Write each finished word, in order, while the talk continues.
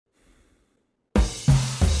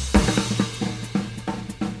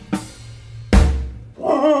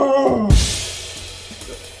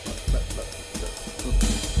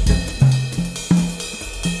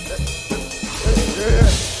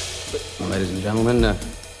and gentlemen,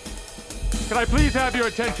 can I please have your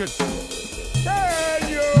attention? Can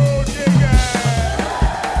you dig it?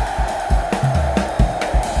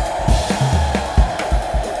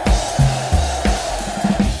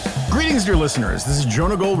 Greetings, dear listeners. This is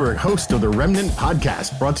Jonah Goldberg, host of the Remnant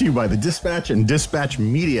Podcast, brought to you by the Dispatch and Dispatch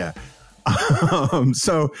Media.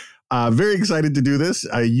 Very excited to do this.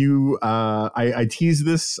 I teased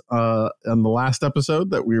this on the last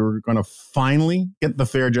episode that we were going to finally get the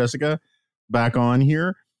fair Jessica back on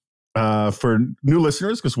here for new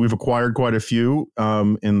listeners, because we've acquired quite a few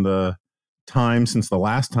in the time since the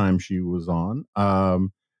last time she was on.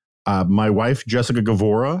 My wife, Jessica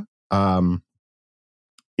Gavora,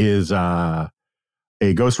 is a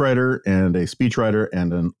ghostwriter and a speechwriter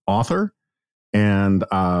and an author, and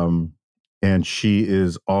she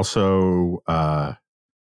is also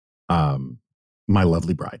my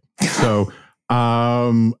lovely bride. So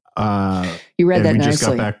you read that nicely. Just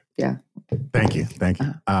got back. Yeah. Thank you.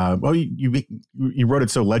 Well, you wrote it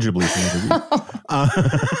so legibly for me to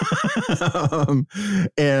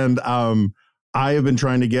read. I have been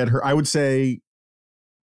trying to get her, I would say,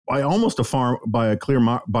 by almost by a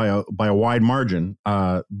wide margin,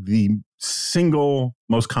 the single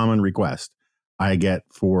most common request I get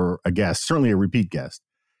for a guest, certainly a repeat guest,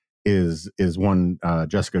 is one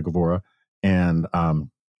Jessica Gavora, and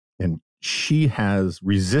she has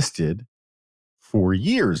resisted for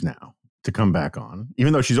years now to come back on,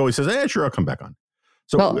 even though she's always says, "Hey, sure, I'll come back on."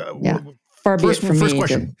 So, far be it from me. First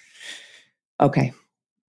question. Okay.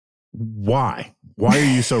 Why? Why are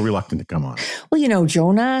you so reluctant to come on? Well,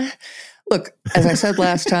 Jonah, look, as I said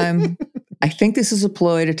last time, I think this is a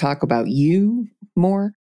ploy to talk about you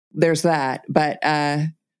more. There's that. But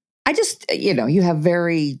I just, you have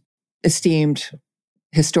very esteemed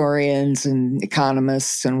historians and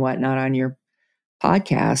economists and whatnot on your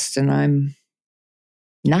podcast, and I'm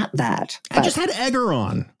not that. I just had Egger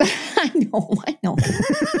on. I know.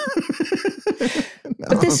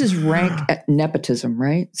 But this is rank nepotism,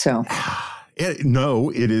 right? So,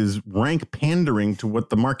 no, it is rank pandering to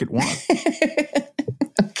what the market wants. Okay,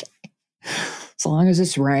 as long as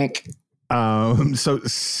it's rank. So,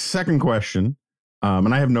 second question,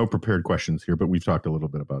 and I have no prepared questions here, but we've talked a little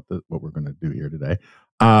bit about what we're going to do here today.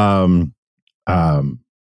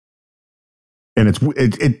 And it's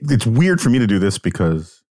weird for me to do this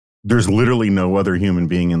because there's literally no other human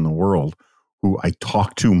being in the world who I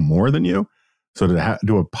talk to more than you. So to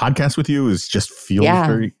do a podcast with you feels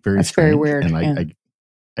very, very that's strange, very weird. And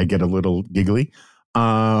I get a little giggly.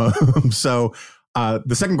 So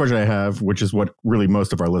the second question I have, which is what really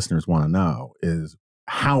most of our listeners want to know, is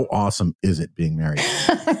how awesome is it being married?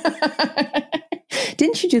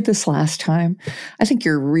 Didn't you do this last time? I think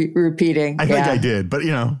you're repeating. I think I did, but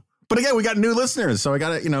again, we got new listeners, so I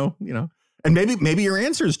got to, and maybe your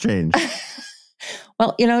answers change.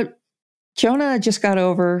 Well, Jonah just got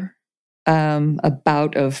over a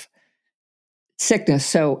bout of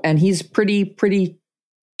sickness, and he's pretty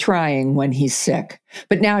trying when he's sick.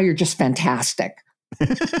 But now you're just fantastic.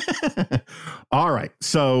 All right,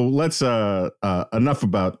 so let's enough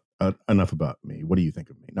about me. What do you think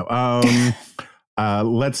of me? No,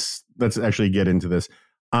 let's actually get into this.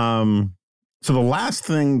 So the last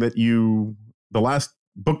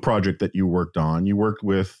book project that you worked on, you worked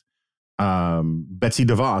with Betsy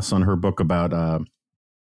DeVos on her book about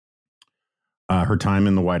her time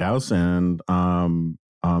in the White House and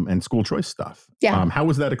school choice stuff. Yeah. How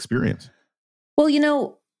was that experience? Well,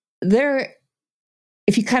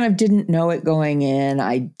 if you kind of didn't know it going in,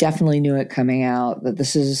 I definitely knew it coming out, that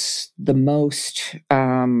this is the most,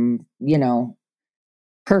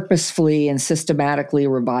 purposefully and systematically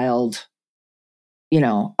reviled,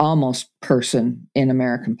 almost person in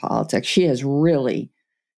American politics. She has really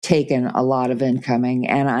taken a lot of incoming,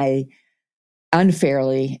 and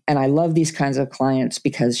unfairly, and I love these kinds of clients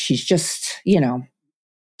because she's just,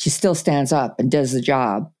 she still stands up and does the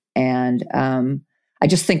job. And I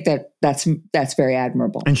just think that's very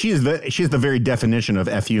admirable. And she's the very definition of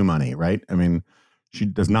FU money, right? I mean, she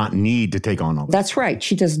does not need to take on all that. That's right.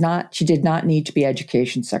 She did not need to be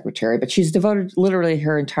education secretary, but she's devoted literally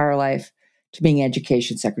her entire life to being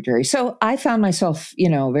education secretary. So I found myself,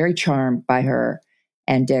 very charmed by her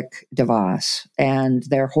and Dick DeVos and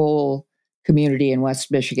their whole community in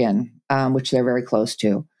West Michigan, which they're very close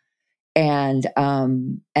to. And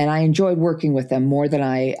I enjoyed working with them more than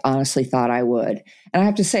I honestly thought I would. And I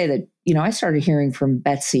have to say that, I started hearing from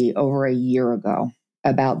Betsy over a year ago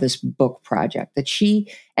about this book project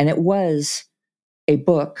and it was a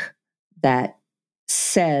book that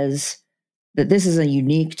says that this is a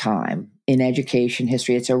unique time in education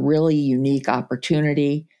history. It's a really unique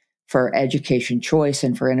opportunity for education choice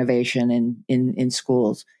and for innovation in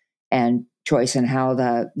schools, and choice in how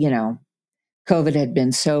COVID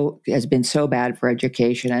has been so bad for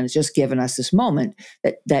education, and it's just given us this moment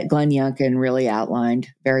that Glenn Youngkin really outlined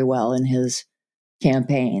very well in his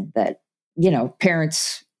campaign, that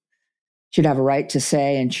parents should have a right to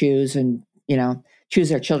say and choose, and choose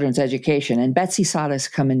their children's education. And Betsy saw this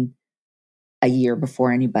coming a year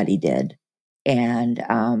before anybody did, and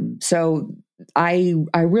so I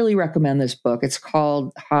really recommend this book. It's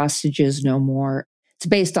called Hostages No More. It's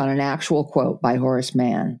based on an actual quote by Horace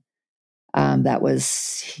Mann.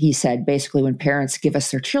 He said, basically, when parents give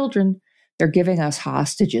us their children, they're giving us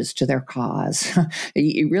hostages to their cause.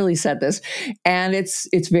 He really said this. And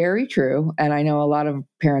it's very true. And I know a lot of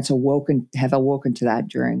parents have awoken to that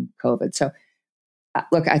during COVID. So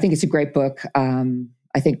look, I think it's a great book.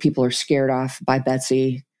 I think people are scared off by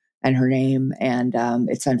Betsy and her name. And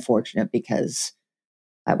it's unfortunate, because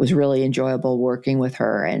it was really enjoyable working with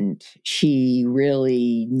her. And she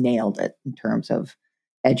really nailed it in terms of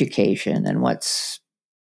education and what's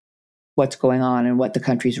going on and what the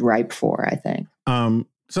country's ripe for, I think.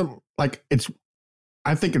 So like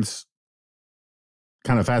I think it's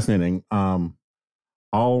kind of fascinating.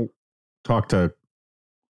 I'll talk to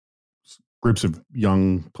groups of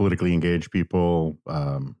young, politically engaged people,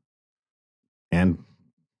 and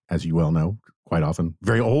as you well know, quite often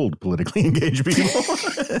very old politically engaged people,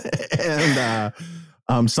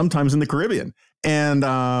 and sometimes in the Caribbean, and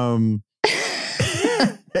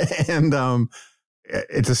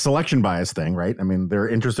it's a selection bias thing, right? I mean, they're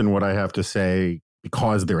interested in what I have to say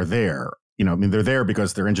because they're there. They're there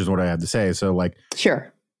because they're interested in what I have to say. So like,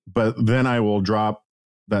 sure. But then I will drop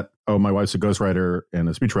that, oh, my wife's a ghostwriter and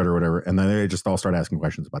a speechwriter or whatever. And then they just all start asking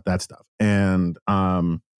questions about that stuff. And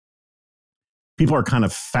people are kind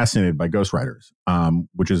of fascinated by ghostwriters,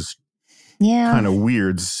 which is kind of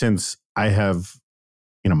weird, since I have,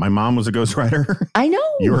 my mom was a ghostwriter. I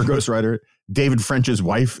know. You're a ghostwriter. David French's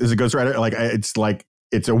wife is a ghostwriter.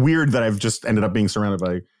 It's a weird that I've just ended up being surrounded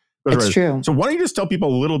by ghostwriters. It's true. So why don't you just tell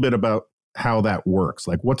people a little bit about how that works?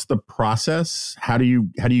 Like, what's the process? How do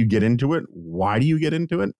you get into it? Why do you get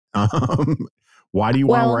into it? Why do you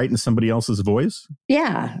want to write in somebody else's voice?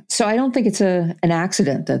 Yeah. So I don't think it's an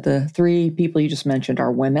accident that the three people you just mentioned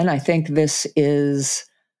are women. I think this is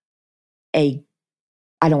I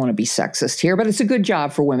don't want to be sexist here, but it's a good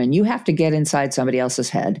job for women. You have to get inside somebody else's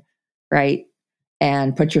head, right?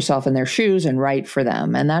 And put yourself in their shoes and write for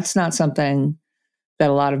them. And that's not something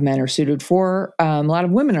that a lot of men are suited for. A lot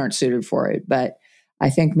of women aren't suited for it, but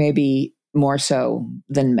I think maybe more so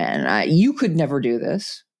than men. You could never do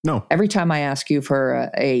this. No. Every time I ask you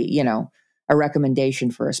for a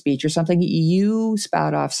recommendation for a speech or something, you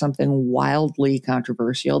spout off something wildly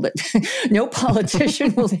controversial that no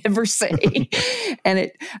politician will ever say.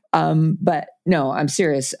 But no, I'm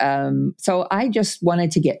serious. So I just wanted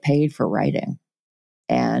to get paid for writing.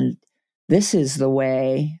 And this is the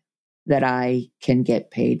way that I can get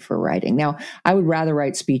paid for writing. Now, I would rather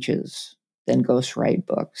write speeches than ghostwrite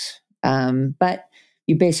books. But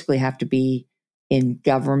you basically have to be in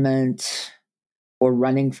government or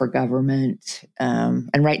running for government. And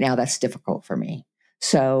right now that's difficult for me.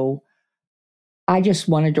 So I just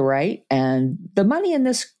wanted to write, and the money in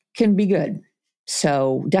this can be good.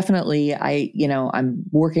 So definitely I'm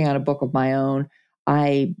working on a book of my own.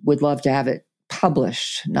 I would love to have it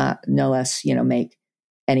published, no less, make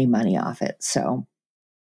any money off it. So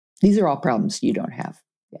these are all problems you don't have.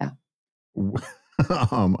 Yeah. Well,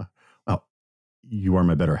 you are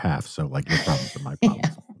my better half, so like your problems are my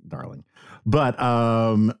problems, darling. But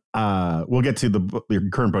we'll get to your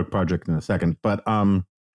current book project in a second. But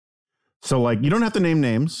so like you don't have to name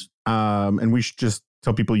names, and we should just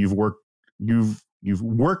tell people you've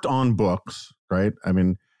worked on books, right? I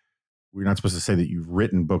mean, we're not supposed to say that you've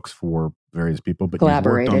written books for various people, but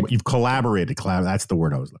you've collaborated. That's the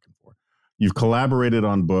word I was looking for. You've collaborated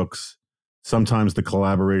on books. Sometimes the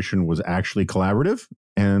collaboration was actually collaborative,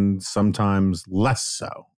 and sometimes less so,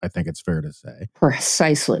 I think it's fair to say.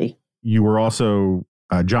 Precisely. You were also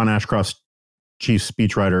John Ashcroft's chief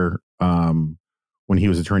speechwriter when he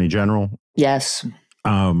was Attorney General. Yes.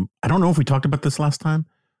 I don't know if we talked about this last time,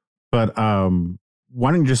 but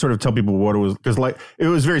why don't you just sort of tell people what it was? Because like it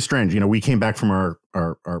was very strange. We came back from our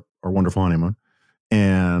wonderful honeymoon,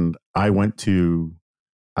 and I went to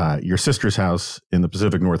your sister's house in the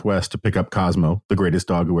Pacific Northwest to pick up Cosmo, the greatest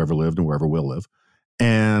dog who ever lived and who ever will live.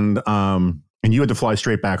 And you had to fly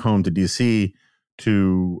straight back home to DC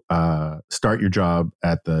to start your job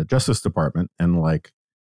at the Justice Department. And like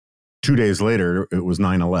 2 days later, it was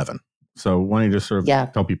 9/11. So why don't you just sort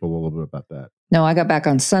of tell people a little bit about that? No, I got back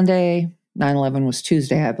on Sunday. 9/11 was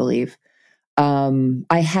Tuesday, I believe.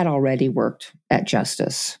 I had already worked at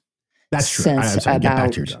Justice. That's true. I'm sorry, get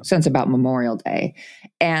back to your job. Since about Memorial Day.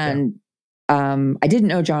 And I didn't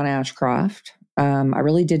know John Ashcroft. I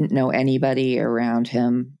really didn't know anybody around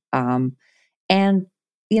him. And,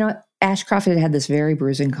 Ashcroft had this very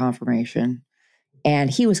bruising confirmation.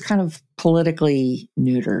 And he was kind of politically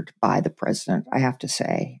neutered by the president, I have to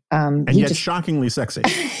say. And yet shockingly sexy.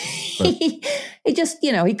 He just,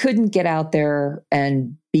 he couldn't get out there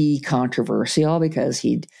and be controversial because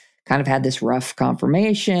he'd kind of had this rough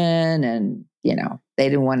confirmation and, they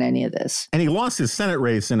didn't want any of this. And he lost his Senate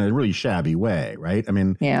race in a really shabby way, right? I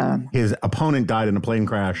mean, his opponent died in a plane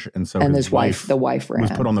crash. And so the wife ran.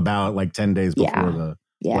 Was put on the ballot like 10 days before the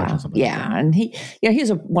election. Yeah. And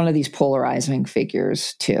he's one of these polarizing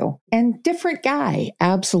figures too. And different guy,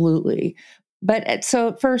 absolutely. But so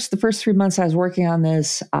at first, the first 3 months I was working on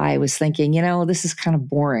this, I was thinking, this is kind of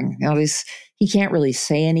boring. He can't really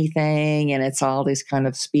say anything. And it's all these kind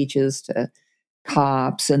of speeches to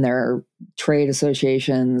cops and their trade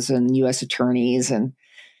associations and U.S. attorneys. And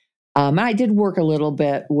I did work a little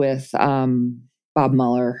bit with Bob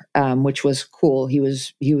Mueller, which was cool.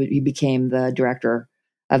 He became the director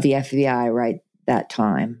of the FBI right that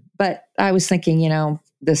time. But I was thinking,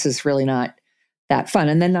 this is really not that fun.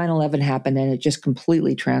 And then 9/11 happened and it just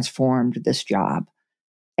completely transformed this job.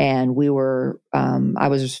 And we were, I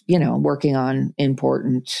was, working on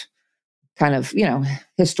important kind of,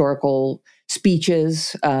 historical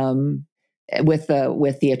speeches with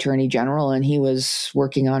the Attorney General. And he was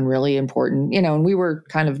working on really important, and we were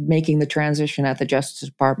kind of making the transition at the Justice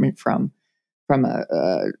Department from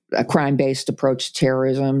a crime-based approach to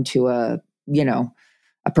terrorism to a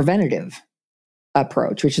preventative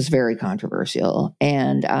approach, which is very controversial.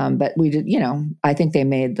 And but we did, I think they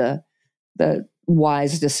made the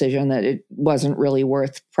wise decision that it wasn't really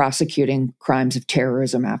worth prosecuting crimes of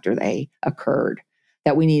terrorism after they occurred,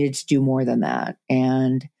 that we needed to do more than that.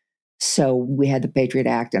 And so we had the Patriot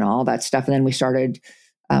Act and all that stuff. And then we started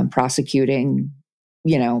prosecuting,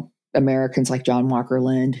 Americans like John Walker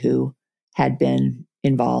Lind, who had been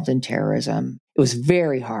involved in terrorism. It was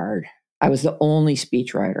very hard. I was the only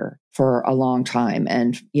speechwriter for a long time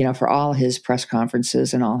and, for all his press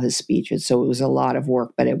conferences and all his speeches. So it was a lot of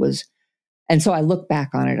work, but it was, and so I look back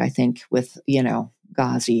on it, I think, with,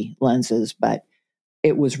 gauzy lenses, but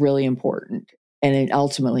it was really important and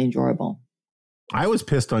ultimately enjoyable. I was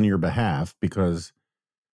pissed on your behalf because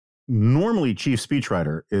normally chief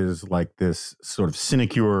speechwriter is like this sort of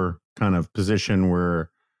sinecure kind of position where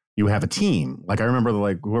you have a team. Like I remember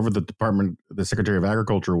whoever the Secretary of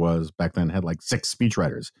Agriculture was back then had like 6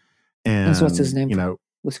 speechwriters. And so what's his name?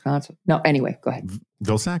 Wisconsin. No, anyway, go ahead.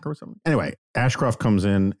 Vilsack or something. Anyway, Ashcroft comes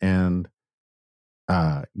in and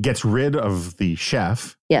gets rid of the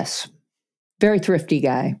chef. Yes. Very thrifty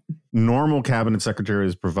guy. Normal cabinet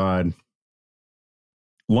secretaries provide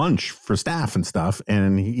lunch for staff and stuff.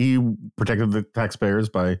 And he protected the taxpayers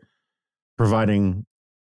by providing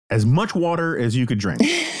as much water as you could drink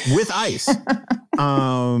with ice.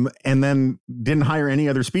 And then didn't hire any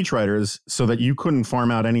other speechwriters so that you couldn't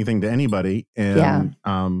farm out anything to anybody. And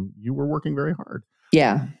you were working very hard.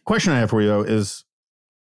 Yeah. Question I have for you, though, is,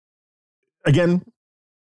 again,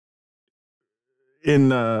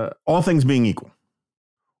 in all things being equal,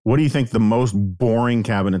 what do you think the most boring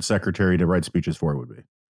cabinet secretary to write speeches for would be?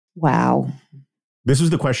 Wow. This was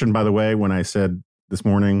the question, by the way, when I said this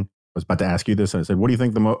morning, I was about to ask you this. I said, what do you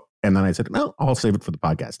think the most? And then I said, no, I'll save it for the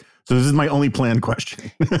podcast. So this is my only planned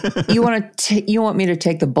question. You want me to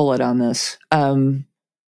take the bullet on this?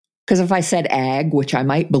 Because if I said ag, which I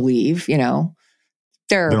might believe, then all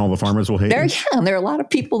the farmers will hate you. Yeah, there are a lot of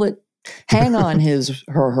people that hang on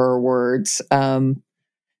her words.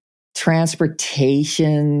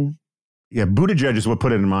 Transportation. Yeah, Buttigieg is what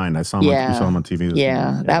put it in mind. I saw him, you saw him on TV.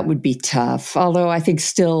 Yeah, that would be tough. Although I think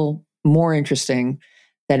still more interesting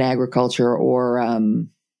than agriculture or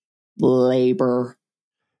labor,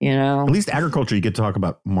 At least agriculture, you get to talk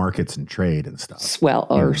about markets and trade and stuff. Well,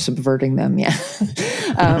 or subverting them, yeah.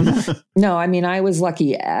 No, I mean, I was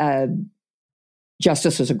lucky.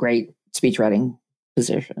 Justice was a great speechwriting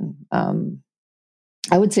position.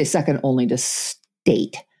 I would say second only to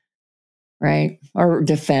state, right? Or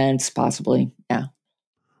defense, possibly, yeah.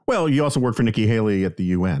 Well, you also worked for Nikki Haley at the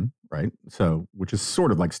UN, right? So, which is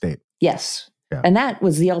sort of like state. Yes. Yeah. And that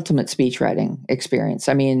was the ultimate speechwriting experience.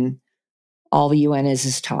 I mean, all the UN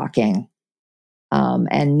is talking.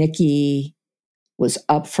 And Nikki was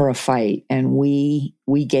up for a fight and we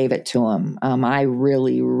gave it to him. I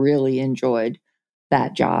really, really enjoyed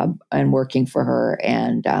that job and working for her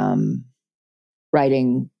and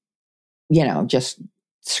writing, just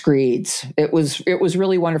screeds. It was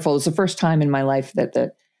really wonderful. It was the first time in my life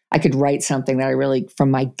that I could write something that I really,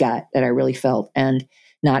 from my gut, that I really felt, and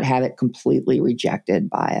not have it completely rejected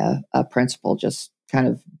by a principal, just kind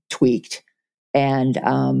of tweaked. And,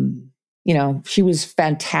 she was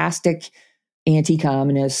fantastic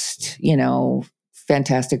anti-communist,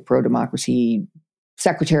 fantastic pro-democracy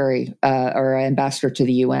secretary or ambassador to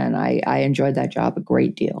the UN. I enjoyed that job a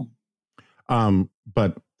great deal.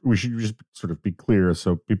 But we should just sort of be clear.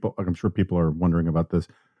 So I'm sure people are wondering about this.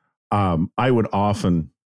 I would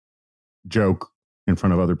often joke in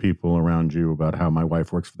front of other people around you about how my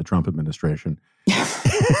wife works for the Trump administration.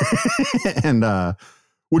 And,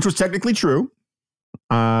 which was technically true.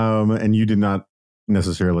 And you did not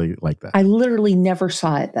necessarily like that. I literally never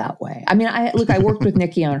saw it that way. I mean, I worked with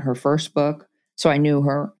Nikki on her first book, so I knew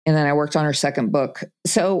her. And then I worked on her second book.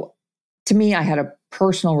 So to me, I had a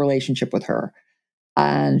personal relationship with her.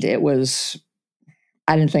 And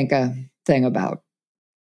I didn't think a thing about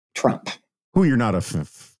Trump. Who you're not a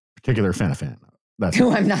particular fan of. That's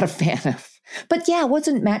who I'm not a fan of. But yeah,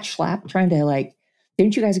 wasn't Matt Schlapp trying to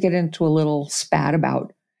didn't you guys get into a little spat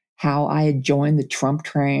about how I had joined the Trump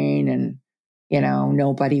train and,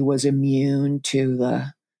 nobody was immune to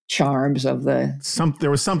the charms of the... There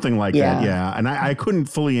was something like that, yeah. And I couldn't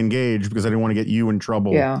fully engage because I didn't want to get you in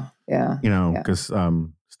trouble. Yeah. Because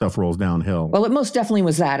stuff rolls downhill. Well, it most definitely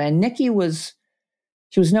was that. And Nikki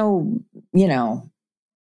she was no,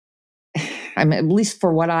 I mean, at least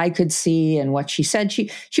for what I could see and what she said, she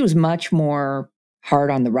was much more hard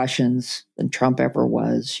on the Russians than Trump ever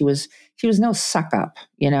was. She was no suck up,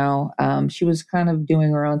 she was kind of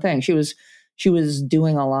doing her own thing. She was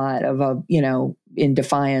doing a lot of, in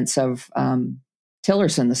defiance of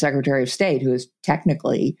Tillerson, the Secretary of State, who is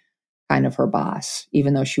technically kind of her boss,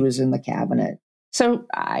 even though she was in the cabinet. So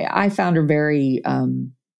I found her very,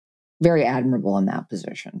 very admirable in that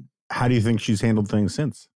position. How do you think she's handled things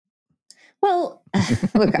since? Well,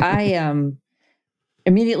 look, I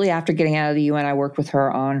immediately after getting out of the UN, I worked with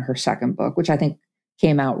her on her second book, which I think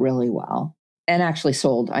came out really well and actually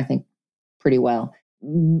sold, I think, pretty well.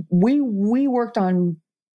 We worked on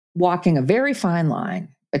walking a very fine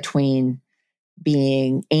line between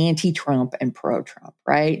being anti-Trump and pro-Trump,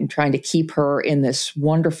 right? And trying to keep her in this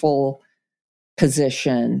wonderful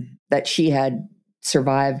position that she had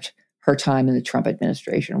survived her time in the Trump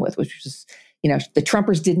administration with, which was, the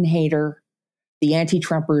Trumpers didn't hate her. The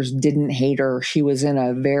anti-Trumpers didn't hate her. She was in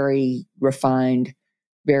a very refined,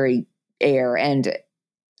 very air. And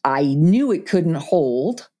I knew it couldn't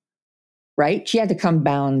hold, right? She had to come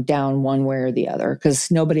down one way or the other because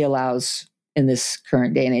nobody allows in this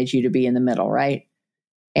current day and age you to be in the middle, right?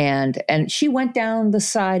 And she went down on the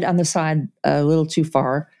side a little too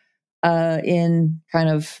far in kind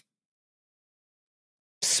of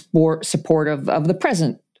support of the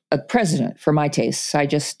president for my tastes.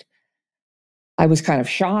 I was kind of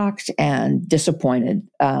shocked and disappointed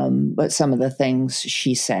but some of the things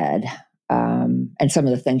she said and some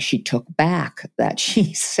of the things she took back that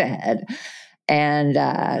she said.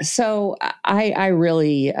 And so I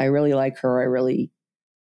really like her. I really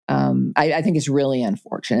I think it's really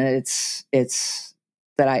unfortunate. It's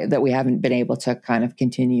that we haven't been able to kind of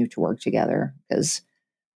continue to work together because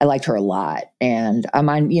I liked her a lot. And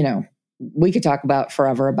we could talk about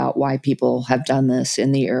forever about why people have done this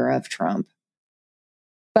in the era of Trump.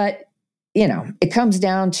 But, it comes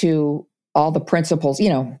down to all the principles,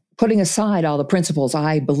 putting aside all the principles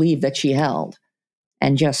I believe that she held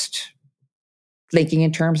and just thinking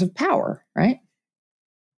in terms of power, right?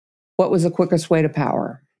 What was the quickest way to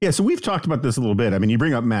power? Yeah, so we've talked about this a little bit. I mean, you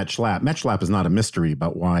bring up Matt Schlapp. Matt Schlapp is not a mystery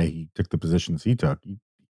about why he took the positions he took.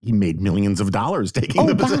 He made millions of dollars taking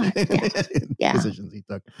positions he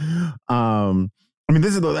took. I mean,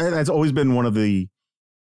 that's always been one of the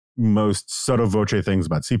most sotto voce things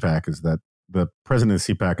about CPAC is that the president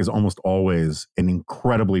of CPAC is almost always an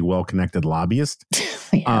incredibly well-connected lobbyist.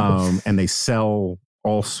 And they sell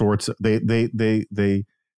all sorts of, they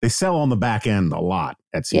sell on the back end a lot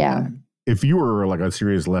at CPAC. Yeah. If you were like a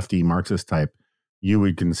serious lefty Marxist type, you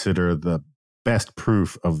would consider the best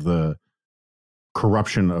proof of the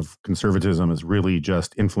corruption of conservatism is really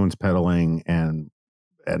just influence peddling and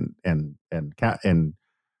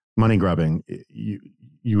money grubbing.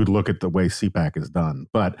 You would look at the way CPAC is done,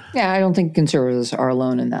 but yeah, I don't think conservatives are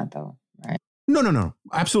alone in that, though. Right? No,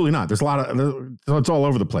 absolutely not. There's a lot of it's all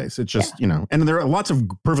over the place. It's just and there are lots of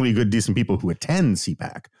perfectly good, decent people who attend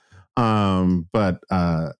CPAC, but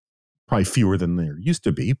probably fewer than there used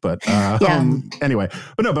to be. But anyway,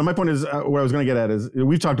 but my point is, what I was going to get at is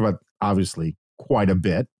we've talked about obviously quite a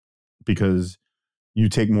bit because you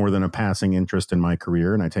take more than a passing interest in my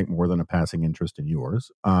career, and I take more than a passing interest in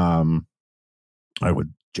yours. I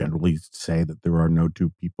would generally say that there are no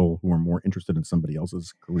two people who are more interested in somebody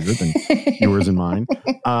else's career than yours and mine.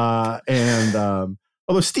 Although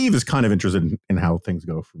Steve is kind of interested in how things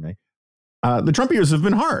go for me. The Trump years have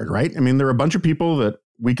been hard, right? I mean, there are a bunch of people that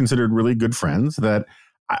we considered really good friends that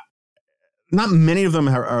not many of them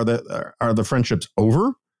are the friendships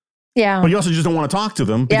over. Yeah. But you also just don't want to talk to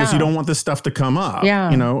them because you don't want this stuff to come up. Yeah.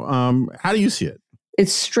 How do you see it?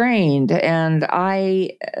 It's strained. And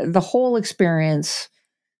the whole experience,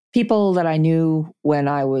 people that I knew when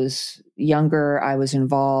I was younger, I was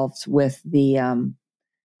involved with the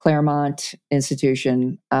Claremont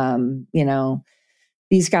Institution.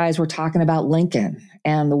 These guys were talking about Lincoln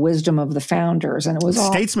and the wisdom of the founders. And it was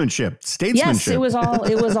all statesmanship. Yes, it was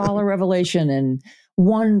all a revelation and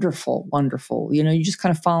wonderful, wonderful. You just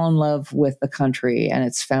kind of fall in love with the country and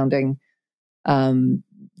its founding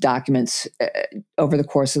documents over the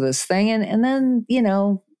course of this thing. And then,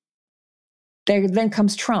 then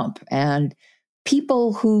comes Trump and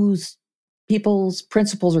people's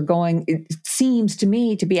principles are going, it seems to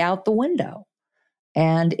me, to be out the window.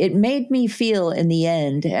 And it made me feel in the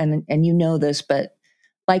end, and you know this, but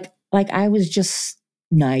like I was just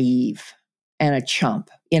naive and a chump,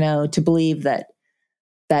 to believe that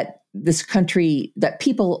this country, that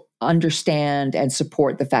people understand and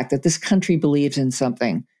support the fact that this country believes in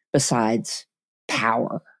something besides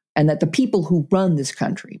power, and that the people who run this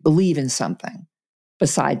country believe in something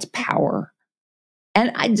besides power.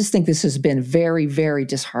 And I just think this has been very, very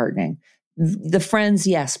disheartening. The friends,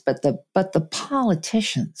 yes, but the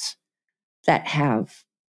politicians that have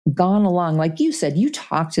gone along, like you said, you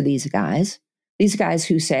talk to these guys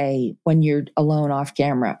who say when you're alone off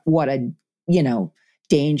camera, what a,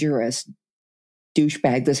 dangerous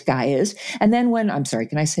douchebag this guy is. And then when, I'm sorry,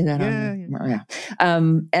 can I say that? Yeah.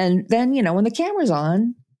 And then, when the camera's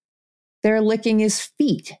on, they're licking his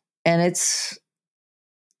feet. And it's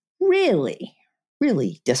really,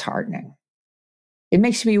 really disheartening. It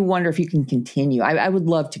makes me wonder if you can continue. I would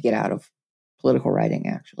love to get out of political writing,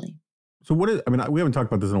 actually. So we haven't talked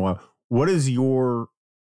about this in a while. What is your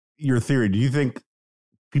theory? Do you think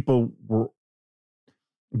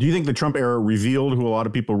the Trump era revealed who a lot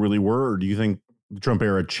of people really were, or do you think the Trump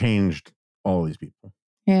era changed all of these people?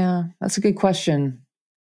 Yeah, that's a good question.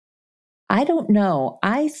 I don't know.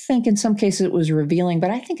 I think in some cases it was revealing, but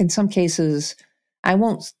I think in some cases, I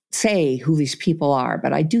won't say who these people are,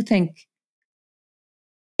 but I do think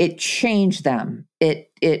it changed them.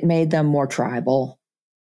 It made them more tribal.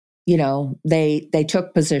 They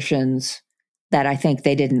took positions that I think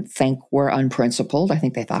they didn't think were unprincipled. I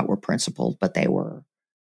think they thought were principled, but they were,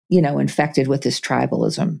 infected with this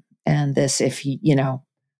tribalism and this, if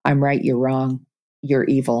I'm right, you're wrong, you're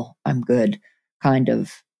evil, I'm good kind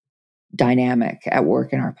of dynamic at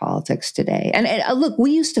work in our politics today. And look,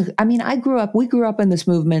 we grew up in this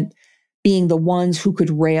movement being the ones who could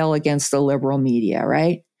rail against the liberal media,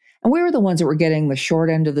 right? And we were the ones that were getting the short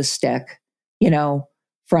end of the stick,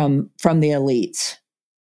 from the elites.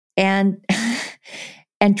 And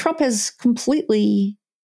Trump has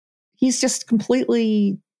he's just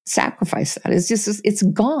completely sacrificed that. It's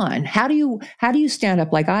gone. How do you stand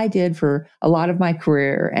up like I did for a lot of my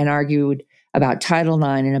career and argued about Title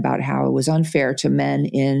IX and about how it was unfair to men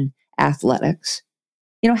in athletics?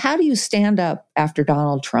 How do you stand up after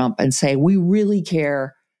Donald Trump and say, we really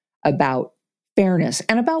care about fairness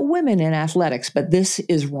and about women in athletics, but this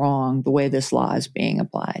is wrong, the way this law is being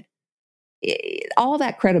applied? All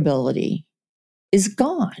that credibility is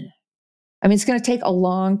gone. I mean, it's going to take a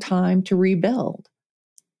long time to rebuild.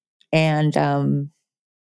 And,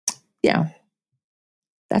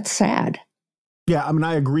 that's sad. Yeah,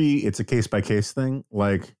 I agree. It's a case-by-case thing.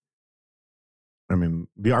 The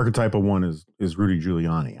archetypal one is Rudy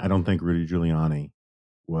Giuliani. I don't think Rudy Giuliani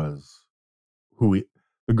was the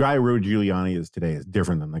guy Rudy Giuliani is today is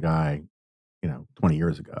different than the guy, 20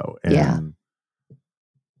 years ago. And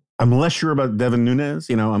I'm less sure about Devin Nunes.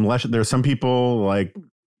 There's some people like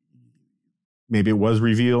maybe it was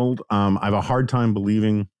revealed. I have a hard time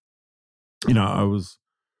believing, I was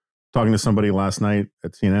talking to somebody last night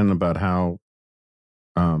at CNN about how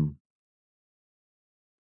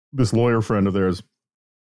this lawyer friend of theirs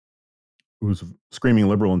who's screaming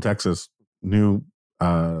liberal in Texas knew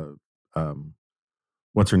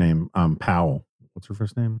what's her name? Powell. What's her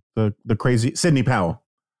first name? The crazy Sidney Powell.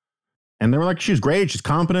 And they were like, she's great, she's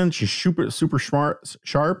competent, she's super smart,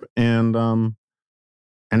 sharp, and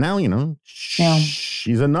now,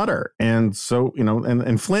 she's a nutter. And so,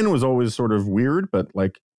 and Flynn was always sort of weird, but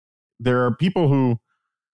like there are people who,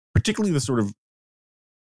 particularly the sort of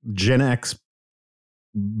Gen X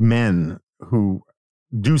men who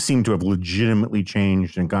do seem to have legitimately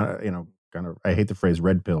changed and got, kind of, I hate the phrase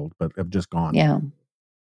red pilled, but have just gone. Yeah.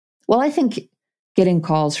 Well, I think getting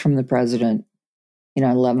calls from the president, at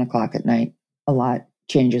 11 o'clock at night, a lot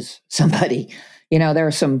changes somebody. There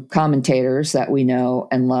are some commentators that we know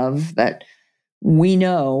and love that we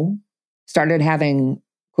know started having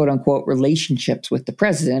quote unquote relationships with the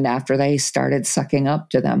president after they started sucking up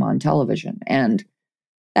to them on television. And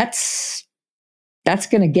that's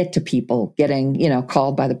going to get to people getting,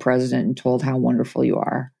 called by the president and told how wonderful you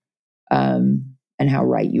are, and how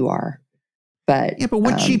right you are. But yeah, but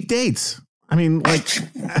what cheap dates? I mean, like,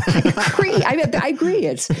 I agree.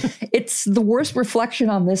 It's the worst reflection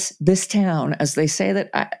on this town, as they say, that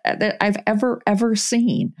I've ever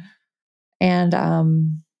seen. And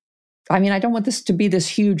I don't want this to be this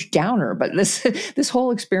huge downer, but this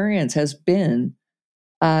whole experience has been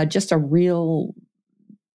just a real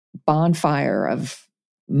bonfire of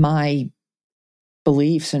my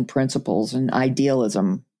beliefs and principles and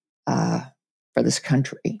idealism for this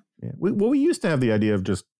country. Yeah. We used to have the idea of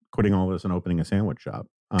just quitting all this and opening a sandwich shop.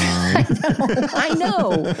 I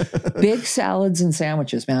know. Big salads and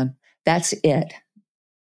sandwiches, man. That's it.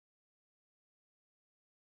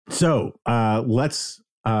 So let's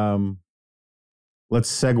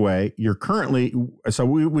segue. You're currently, so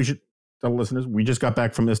we should tell listeners, we just got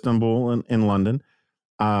back from Istanbul in London.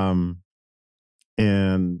 But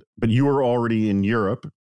you were already in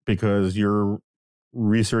Europe because you're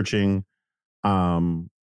researching a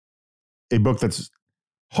book that's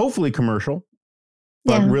hopefully commercial,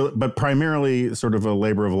 but primarily sort of a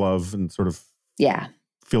labor of love and sort of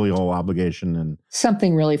filial obligation and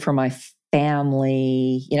something really for my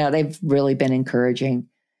family. They've really been encouraging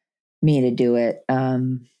me to do it.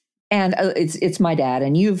 And it's my dad,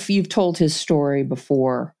 and you've told his story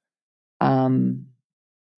before, and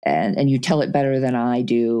you tell it better than I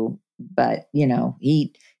do. But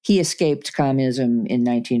he escaped communism in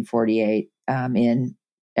 1948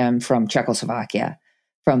 from Czechoslovakia,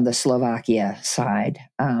 from the Slovakia side,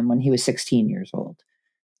 when he was 16 years old,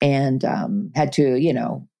 and had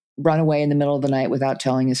to run away in the middle of the night without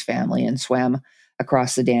telling his family, and swam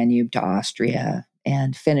across the Danube to Austria,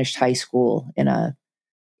 and finished high school in a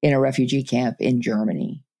refugee camp in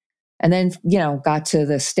Germany. And then, got to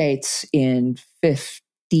the States in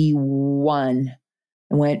 1951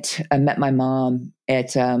 and met my mom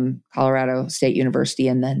at Colorado State University,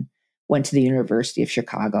 and then went to the University of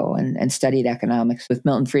Chicago and studied economics with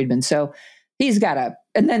Milton Friedman. So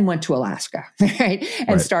and then went to Alaska, right?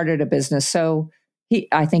 And started a business. So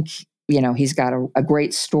I think, he's got a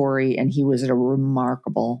great story, and he was a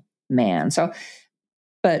remarkable man. So,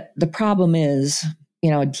 but the problem is, he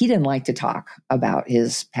didn't like to talk about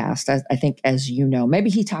his past. I think, as you know, maybe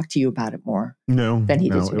he talked to you about it more than he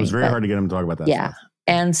did to me. It was very hard to get him to talk about that stuff.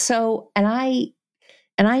 And so, and I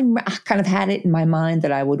kind of had it in my mind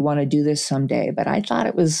that I would want to do this someday, but I thought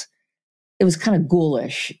it was kind of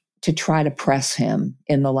ghoulish to try to press him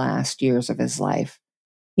in the last years of his life,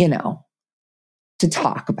 to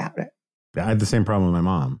talk about it. I had the same problem with my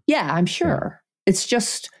mom. Yeah, I'm sure. Yeah. It's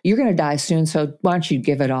just, you're going to die soon, so why don't you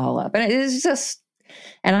give it all up? And it's just,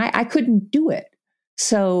 and I couldn't do it.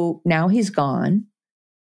 So now he's gone.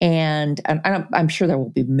 And I'm sure there will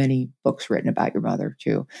be many books written about your mother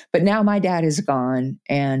too. But now my dad is gone.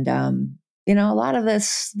 And, a lot of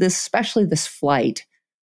this, especially this flight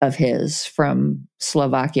of his from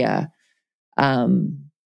Slovakia,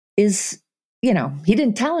 is, he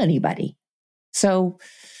didn't tell anybody. So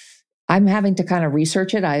I'm having to kind of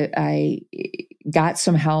research it. I got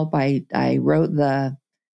some help. I wrote the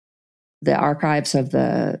archives of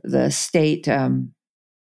the state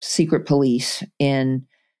secret police in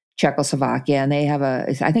Czechoslovakia, and they have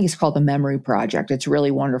I think it's called the Memory Project. It's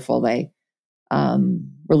really wonderful. They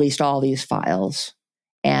released all these files,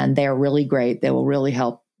 and they're really great. They will really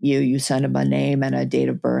help you. You send them a name and a date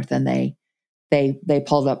of birth, and they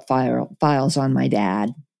pulled up files on my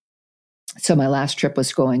dad. So my last trip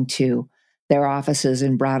was going to their offices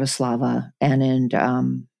in Bratislava and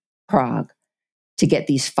in Prague to get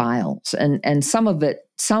these files, and some of it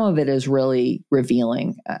is really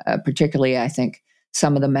revealing. Particularly, I think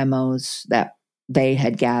some of the memos that they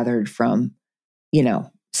had gathered from,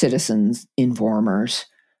 citizens, informers,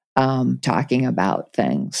 talking about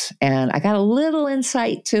things, and I got a little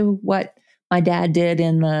insight to what my dad did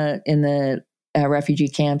in the refugee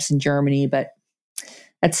camps in Germany, but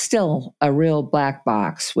that's still a real black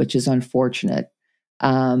box, which is unfortunate.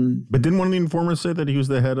 But didn't one of the informers say that he was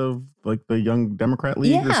the head of like the Young Democrat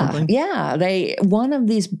League or something? Yeah. One of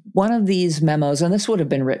these memos, and this would have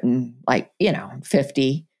been written like, 49,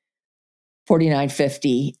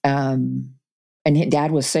 50, And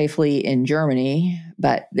Dad was safely in Germany,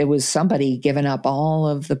 but there was somebody giving up all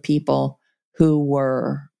of the people who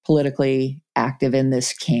were politically active in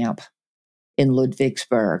this camp in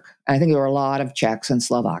Ludwigsburg. I think there were a lot of Czechs and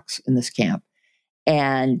Slovaks in this camp.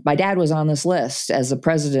 And my dad was on this list as the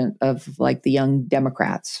president of like the Young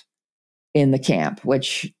Democrats in the camp,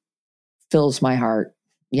 which fills my heart,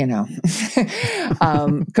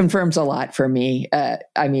 confirms a lot for me.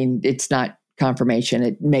 I mean, it's not confirmation.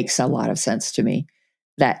 It makes a lot of sense to me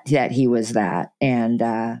that he was that. And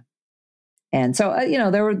so,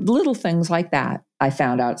 there were little things like that. I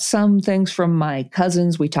found out some things from my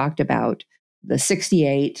cousins. We talked about the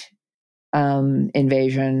 68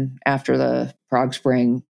 invasion after the Prague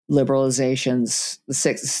Spring liberalizations,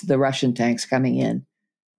 the Russian tanks coming in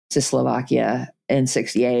to Slovakia in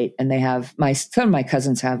 68. And some of my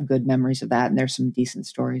cousins have good memories of that. And there's some decent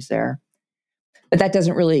stories there. But that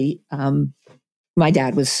doesn't really, my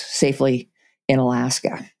dad was safely in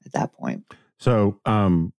Alaska at that point. So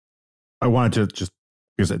I wanted to just,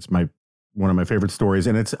 because it's one of my favorite stories,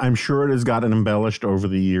 and I'm sure it has gotten embellished over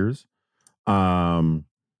the years. Your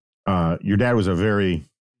dad was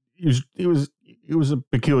he was a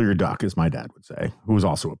peculiar duck, as my dad would say, who was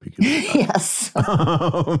also a peculiar duck. Yes.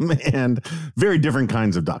 And very different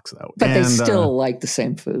kinds of ducks, though. But they still like the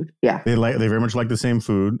same food. Yeah. They very much like the same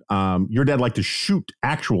food. Your dad liked to shoot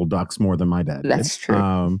actual ducks more than my dad did. That's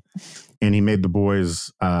true. And he made the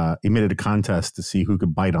boys, he made it a contest to see who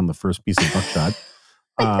could bite on the first piece of buckshot.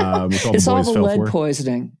 It's all the lead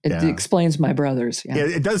poisoning. It explains my brothers. Yeah,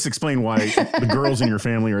 it does explain why the girls in your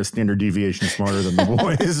family are a standard deviation smarter than the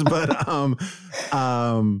boys. But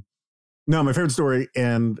no, my favorite story,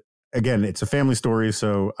 and again, it's a family story,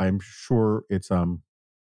 so I'm sure it's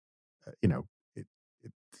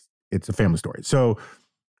it's a family story. So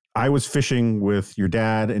I was fishing with your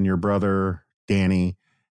dad and your brother Danny,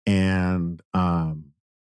 and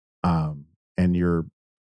your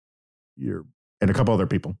and a couple other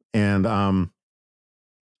people. And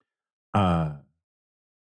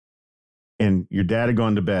your dad had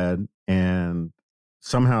gone to bed, and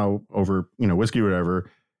somehow over, whiskey or whatever,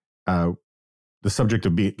 the subject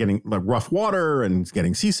of getting like rough water and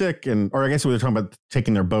getting seasick, or I guess we were talking about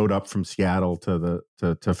taking their boat up from Seattle to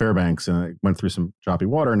Fairbanks, and it went through some choppy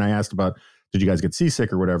water. And I asked about, did you guys get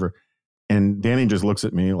seasick or whatever? And Danny just looks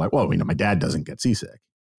at me like, well, my dad doesn't get seasick.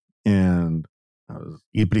 And but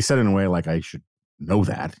he said it in a way like I should know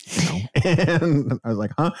that, And I was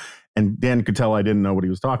like, huh? And Dan could tell I didn't know what he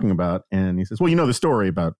was talking about. And he says, well, the story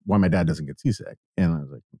about why my dad doesn't get seasick. And I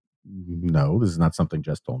was like, no, this is not something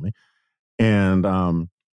Jess told me. And,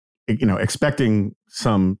 expecting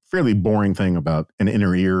some fairly boring thing about an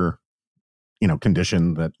inner ear,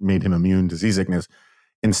 condition that made him immune to seasickness.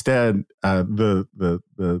 Instead,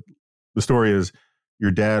 the story is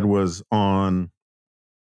your dad was on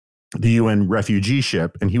the UN refugee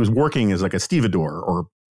ship, and he was working as like a stevedore or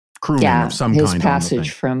crewman of some kind. His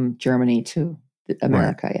passage from Germany to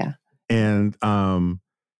America, right. Yeah.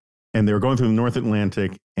 And they were going through the North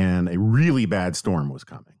Atlantic, and a really bad storm was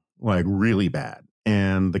coming, like really bad.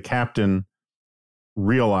 And the captain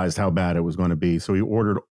realized how bad it was going to be, so he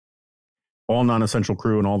ordered all non-essential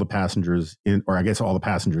crew and all the passengers all the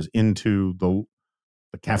passengers into the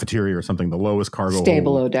cafeteria or something, the lowest cargo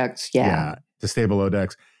stable hold. decks, yeah, to stable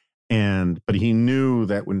decks. But he knew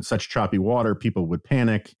that when such choppy water, people would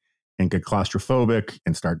panic and get claustrophobic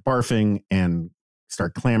and start barfing and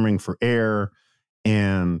start clamoring for air.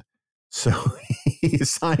 And so he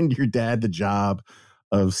assigned your dad the job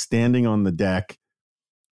of standing on the deck,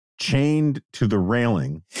 chained to the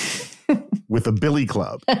railing with a billy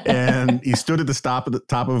club. And he stood at the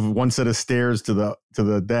top of one set of stairs to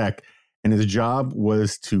the deck. And his job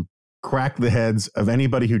was to crack the heads of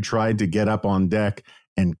anybody who tried to get up on deck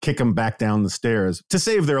and kick them back down the stairs to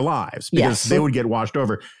save their lives, because they would get washed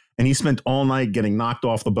over. And he spent all night getting knocked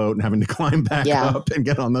off the boat and having to climb back up and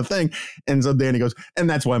get on the thing. And so Danny goes, and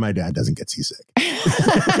that's why my dad doesn't get seasick.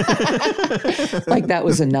 Like that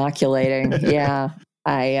was inoculating. Yeah.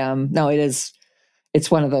 No,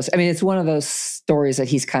 it's one of those, it's one of those stories that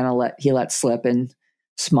he's kind of let slip in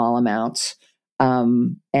small amounts.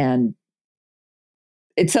 And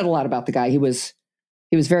it said a lot about the guy. He was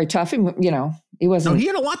very tough, and he wasn't. No, he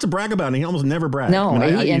had a lot to brag about, and he almost never bragged. No,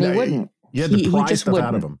 he wouldn't. You had to pry stuff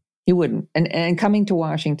out of him. He wouldn't. And coming to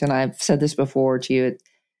Washington, I've said this before to you,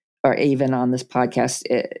 or even on this podcast,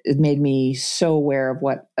 it made me so aware of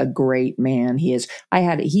what a great man he is.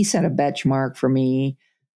 He set a benchmark for me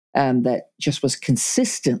that just was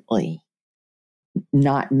consistently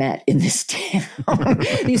not met in this town.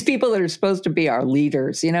 These people that are supposed to be our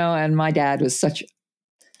leaders, and my dad was such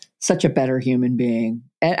such a better human being.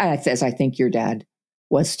 And as I think your dad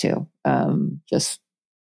was too, just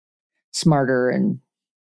smarter and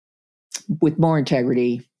with more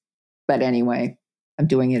integrity. But anyway, I'm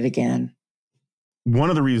doing it again. One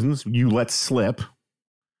of the reasons you let slip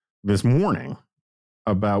this morning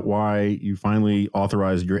about why you finally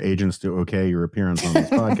authorized your agents to okay your appearance on this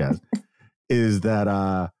podcast is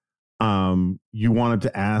that you wanted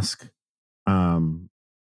to ask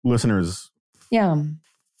listeners Yeah.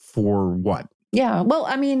 for what? Yeah. Well,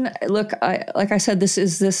 I mean, look, like I said,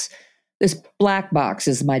 this black box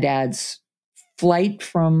is my dad's flight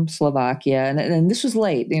from Slovakia. And this was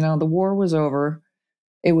late. The war was over.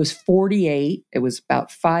 It was 1948. It was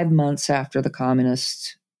about 5 months after the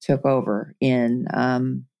communists took over in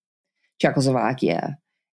Czechoslovakia.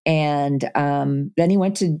 And then he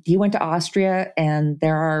went to Austria, and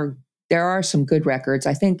there are some good records,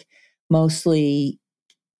 I think, mostly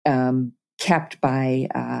kept by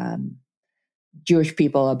Jewish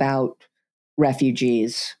people about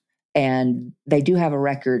refugees. And they do have a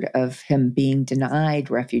record of him being denied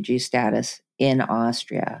refugee status in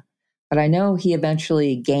Austria. But I know he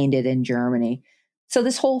eventually gained it in Germany. So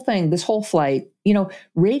this whole flight,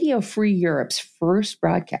 Radio Free Europe's first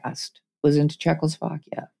broadcast was into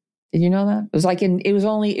Czechoslovakia. Did you know that? It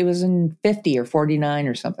was in 50 or 49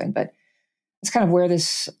 or something, but it's kind of where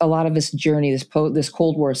a lot of this journey, this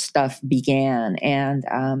Cold War stuff began. And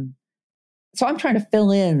so I'm trying to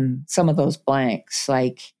fill in some of those blanks,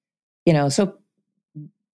 so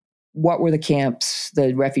what were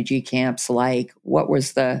the refugee camps like?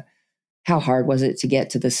 How hard was it to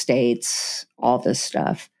get to the States? All this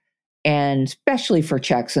stuff. And especially for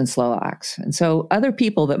Czechs and Slovaks. And so other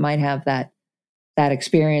people that might have that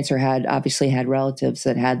experience or obviously had relatives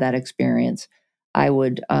that had that experience, I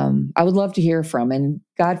would love to hear from. And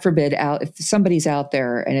God forbid, if somebody's out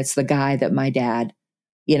there and it's the guy that my dad,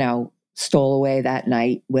 stole away that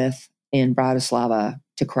night with in Bratislava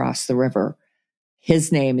to cross the river,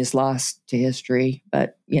 his name is lost to history.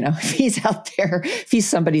 But, if he's out there, if he's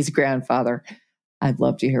somebody's grandfather, I'd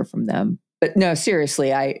love to hear from them. But no,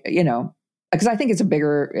 seriously, because I think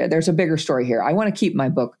there's a bigger story here. I want to keep my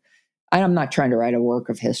book. I'm not trying to write a work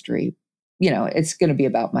of history. It's going to be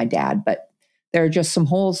about my dad, but there are just some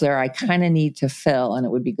holes there I kind of need to fill, and it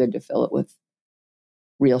would be good to fill it with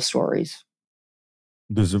real stories.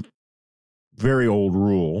 There's a very old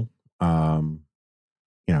rule.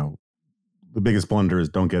 The biggest blunder is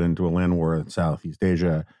don't get into a land war in Southeast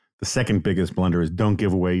Asia. The second biggest blunder is don't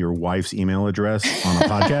give away your wife's email address on a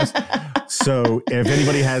podcast. So if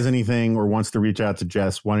anybody has anything or wants to reach out to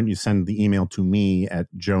Jess, why don't you send the email to me at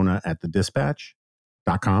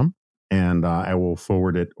jonah@thedispatch.com, and I will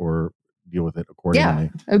forward it or deal with it accordingly. Yeah,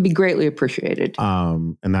 it would be greatly appreciated.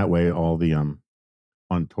 And that way all the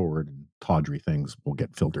untoward and tawdry things will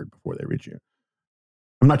get filtered before they reach you.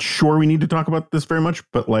 I'm not sure we need to talk about this very much,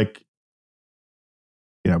 but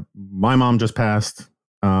my mom just passed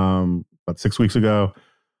about 6 weeks ago.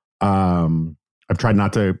 I've tried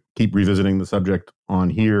not to keep revisiting the subject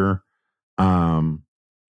on here.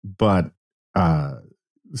 But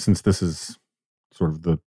since this is sort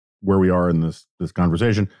of where we are in this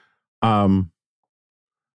conversation, I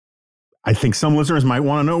think some listeners might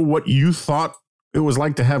want to know what you thought it was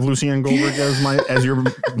like to have Lucianne Goldberg as your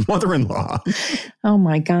mother-in-law. Oh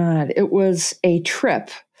my God. It was a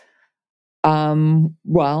trip.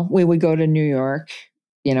 Well, we would go to New York,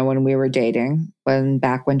 when we were dating,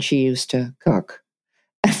 back when she used to cook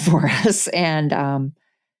for us. And,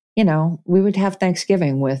 we would have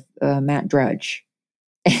Thanksgiving with Matt Drudge.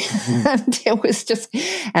 And it was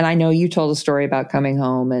and I know you told a story about coming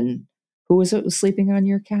home, and who was sleeping on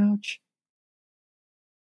your couch?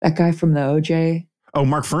 That guy from the OJ. Oh,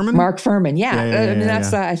 Mark Furman? Mark Furman. Yeah. Yeah, I mean,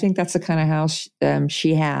 I think that's the kind of house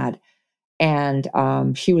she had. And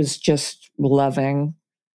she was just loving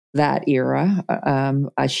that era.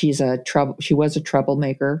 She was a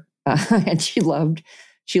troublemaker, and she loved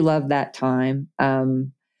that time.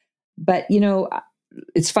 But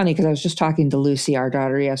it's funny because I was just talking to Lucy, our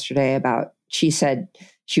daughter, yesterday she said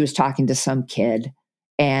she was talking to some kid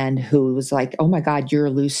and who was like, "Oh my God, you're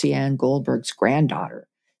Lucianne Goldberg's granddaughter."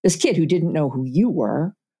 This kid who didn't know who you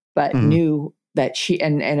were, but knew that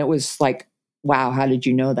and it was like, wow, how did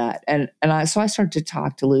you know that? So I started to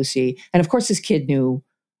talk to Lucy. And of course, this kid knew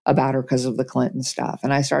about her because of the Clinton stuff.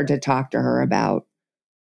 And I started to talk to her about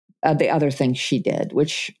the other things she did,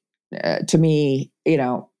 which to me,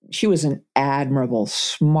 she was an admirable,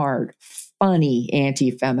 smart, funny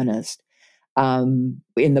anti-feminist in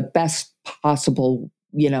the best possible,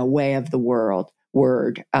 way of the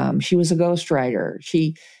word. She was a ghostwriter.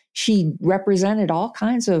 She represented all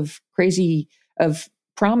kinds of crazy, of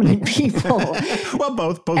prominent people. Well,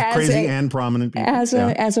 both crazy and prominent people.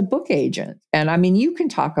 As a book agent. And I mean, you can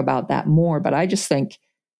talk about that more, but I just think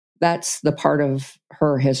that's the part of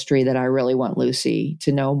her history that I really want Lucy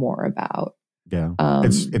to know more about. Yeah.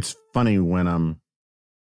 It's funny when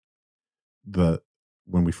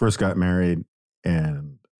we first got married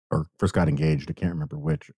or first got engaged, I can't remember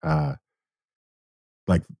which,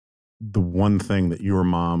 like the one thing that your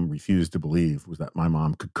mom refused to believe was that my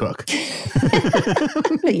mom could cook.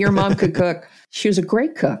 That your mom could cook. She was a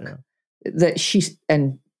great cook. Yeah.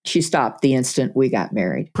 She stopped the instant we got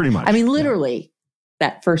married. Pretty much. I mean, literally,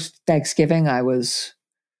 that first Thanksgiving, I was,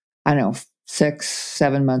 I don't know,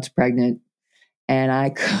 6-7 months pregnant, and I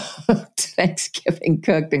cooked Thanksgiving,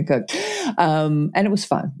 cooked. And it was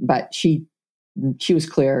fun, but she was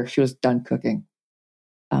clear. She was done cooking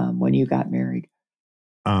when you got married.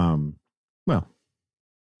 Well,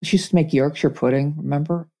 she used to make Yorkshire pudding.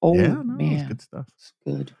 Remember? Oh, yeah, no, man, it's good stuff. It's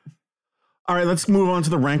good. All right, let's move on to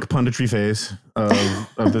the rank punditry phase of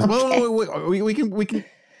this. Okay. Well, we can, we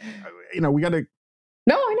got to.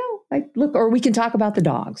 No, I know. Or we can talk about the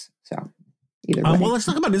dogs. So either way. Well, let's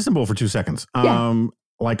talk about Istanbul for 2 seconds.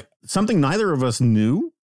 Like something neither of us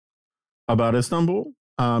knew about Istanbul,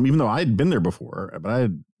 even though I had been there before, but I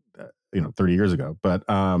had, 30 years ago. But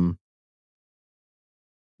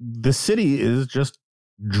the city is just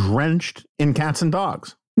drenched in cats and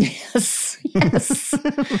dogs. Yes.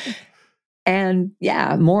 And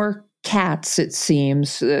more cats, it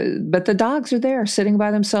seems. But the dogs are there sitting by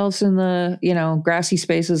themselves in the, grassy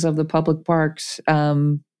spaces of the public parks.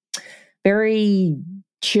 Very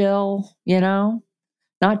chill,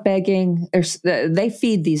 not begging. They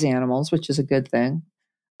feed these animals, which is a good thing.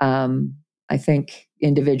 I think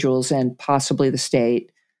individuals and possibly the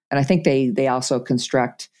state. And I think they also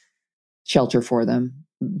construct shelter for them,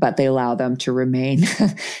 but they allow them to remain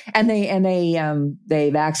and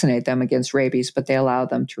they vaccinate them against rabies, but they allow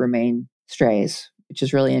them to remain strays, which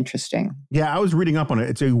is really interesting. Yeah, I was reading up on it.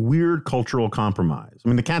 It's a weird cultural compromise. I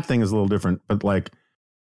mean, the cat thing is a little different, but like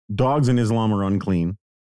dogs in Islam are unclean.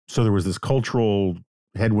 So there was this cultural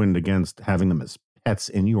headwind against having them as pets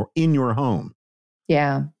in your home.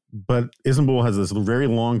 Yeah. But Istanbul has this very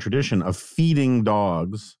long tradition of feeding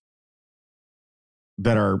dogs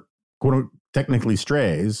that are quote technically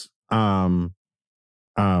strays. So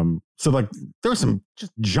like there were some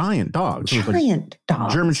just giant dogs. Giant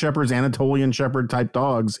dogs. German Shepherds, Anatolian Shepherd type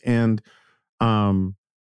dogs. And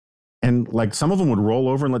like some of them would roll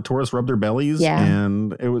over and let tourists rub their bellies. Yeah.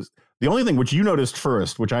 And it was the only thing which you noticed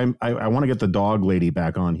first, which I want to get the dog lady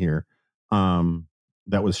back on here.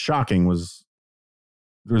 That was shocking was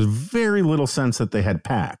there was very little sense that they had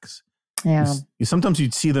packs. Yeah. Sometimes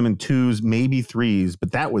you'd see them in 2s, maybe 3s,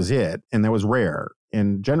 but that was it. And that was rare.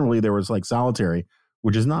 And generally there was like solitary,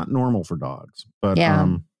 which is not normal for dogs. But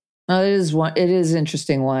it is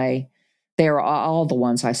interesting why they are all the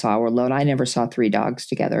ones I saw were alone. I never saw 3 dogs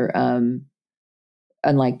together.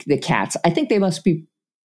 Unlike the cats. I think they must be,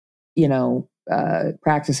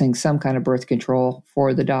 practicing some kind of birth control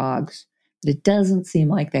for the dogs. But it doesn't seem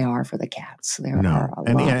like they are for the cats.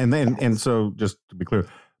 And so just to be clear,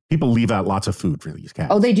 people leave out lots of food for these cats.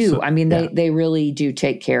 Oh, they do. So, I mean, they really do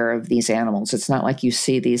take care of these animals. It's not like you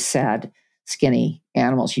see these sad, skinny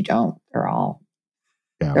animals. You don't. They're all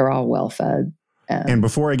well fed. And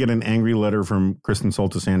before I get an angry letter from Kristen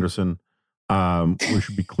Soltis Anderson, we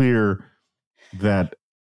should be clear that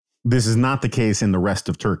this is not the case in the rest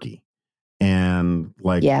of Turkey. And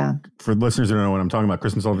for listeners who don't know what I'm talking about,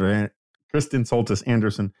 Kristen Soltis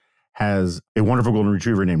Anderson has a wonderful golden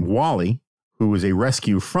retriever named Wally, who is a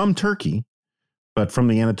rescue from Turkey, but from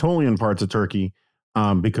the Anatolian parts of Turkey,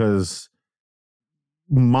 because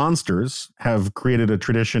monsters have created a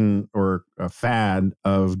tradition or a fad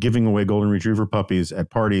of giving away golden retriever puppies at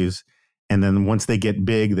parties. And then once they get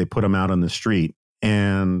big, they put them out on the street.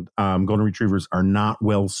 And golden retrievers are not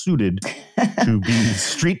well suited to be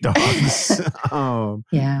street dogs.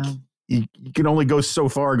 You can only go so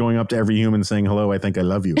far going up to every human saying, hello, I think I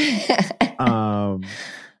love you.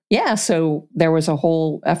 So there was a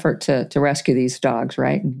whole effort to rescue these dogs,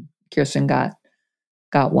 right? And Kirsten got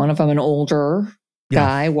one of them, an older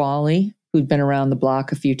guy, Wally, who'd been around the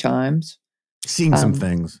block a few times. Seen some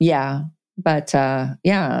things. Yeah. But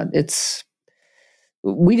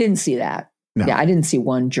we didn't see that. No. Yeah, I didn't see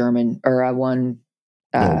one German or one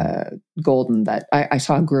golden that I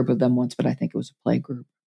saw a group of them once, but I think it was a play group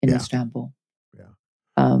in Istanbul.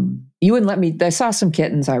 Yeah. You wouldn't let me. I saw some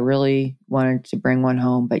kittens. I really wanted to bring one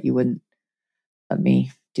home, but you wouldn't let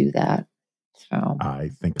me do that. So I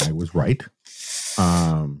think I was right.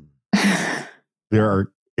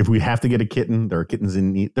 If we have to get a kitten, there are kittens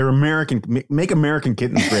in need. They're American. Make American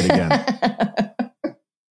kittens great again.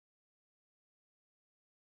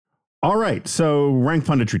 All right. So rank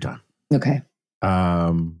punditry time. Okay.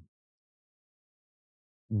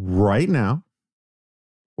 Right now,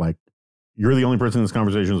 like, you're the only person in this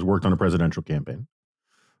conversation who's worked on a presidential campaign.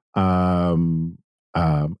 A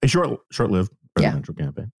short-lived presidential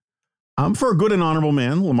campaign. For a good and honorable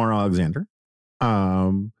man, Lamar Alexander.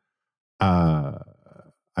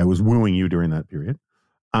 I was wooing you during that period.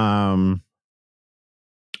 Don't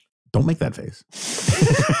make that face.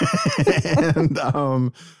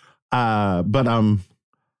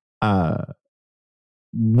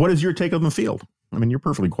 What is your take on the field? I mean, you're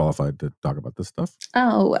perfectly qualified to talk about this stuff.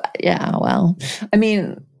 Oh, yeah. Well, I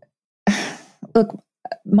mean, look,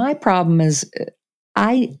 my problem is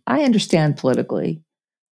I understand politically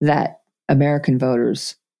that American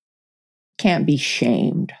voters can't be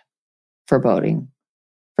shamed for voting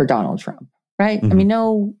for Donald Trump, right? Mm-hmm. I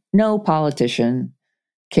mean, no politician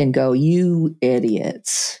can go, you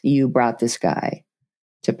idiots, you brought this guy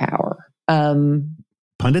to power.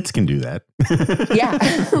 Pundits can do that. Yeah.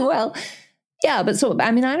 Well, yeah, but so,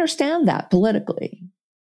 I mean, I understand that politically,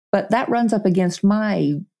 but that runs up against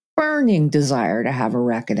my burning desire to have a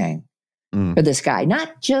reckoning for this guy,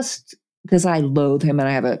 not just because I loathe him and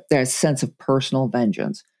I have a sense of personal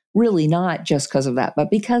vengeance, really not just because of that, but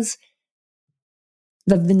because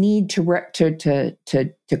the need to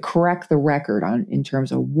correct the record in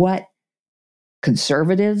terms of what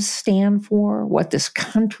conservatives stand for, what this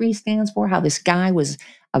country stands for, how this guy was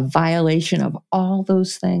a violation of all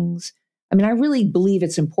those things. I mean, I really believe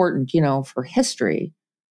it's important, for history,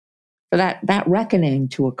 for that reckoning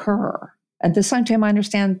to occur. At the same time, I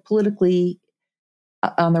understand politically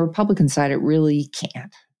on the Republican side, it really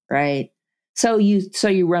can't, right? So you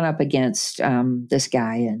run up against this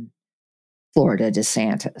guy in Florida,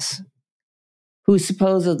 DeSantis, who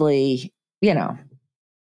supposedly,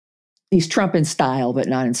 he's Trump in style, but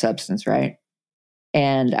not in substance, right?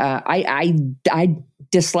 And I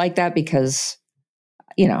dislike that because,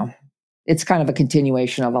 it's kind of a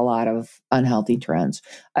continuation of a lot of unhealthy trends.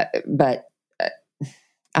 But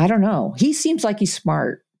I don't know. He seems like he's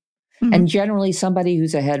smart. Mm-hmm. And generally somebody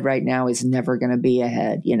who's ahead right now is never going to be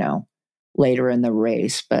ahead, later in the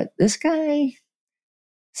race. But this guy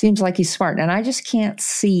seems like he's smart. And I just can't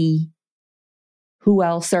see who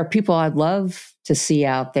else. There are people I'd love to see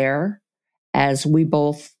out there, as we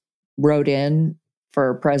both wrote in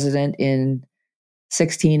for president in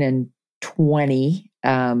 16 and 20.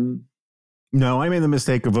 No, I made the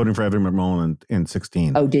mistake of voting for Evan McMullen in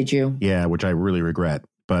 16. Oh, did you? Yeah, which I really regret.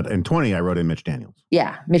 But in 20, I wrote in Mitch Daniels.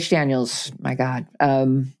 Yeah, Mitch Daniels, my God,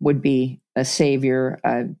 would be a savior.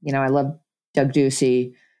 I love Doug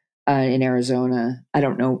Ducey in Arizona. I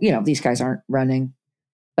don't know, these guys aren't running,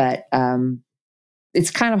 but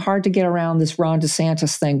it's kind of hard to get around this Ron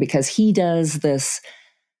DeSantis thing because he does this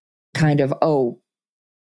kind of,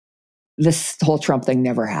 this whole Trump thing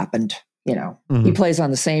never happened. Mm-hmm. He plays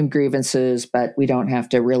on the same grievances, but we don't have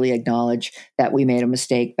to really acknowledge that we made a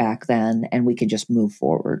mistake back then and we can just move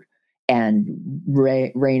forward and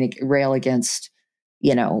rail against,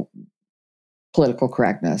 political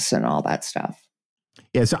correctness and all that stuff.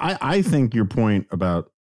 Yeah, so I think your point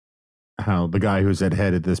about how the guy who's at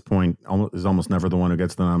head at this point is almost never the one who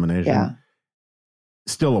gets the nomination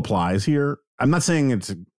still applies here. I'm not saying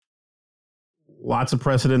lots of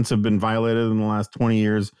precedents have been violated in the last 20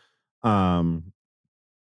 years. So,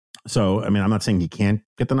 I mean, I'm not saying he can't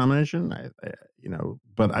get the nomination,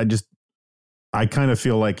 but I kind of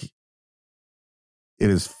feel like it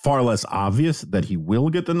is far less obvious that he will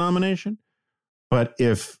get the nomination. But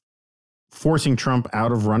if forcing Trump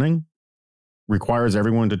out of running requires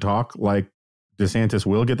everyone to talk like DeSantis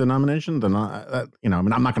will get the nomination, then, I'm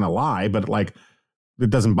not going to lie, but it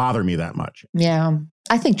doesn't bother me that much. Yeah.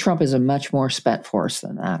 I think Trump is a much more spent force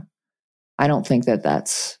than that. I don't think that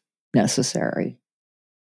that's necessary,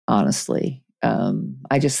 honestly.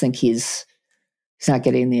 I just think he's not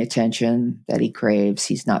getting the attention that he craves.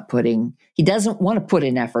 He doesn't want to put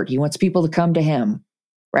in effort. He wants people to come to him,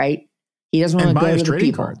 right? He doesn't want to go to the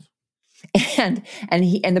people. Cards. And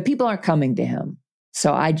the people aren't coming to him.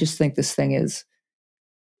 So I just think this thing is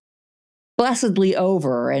blessedly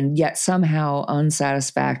over and yet somehow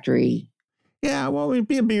unsatisfactory. Yeah, well, it'd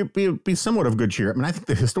be somewhat of good cheer. I mean, I think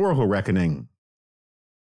the historical reckoning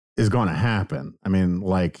is going to happen. I mean,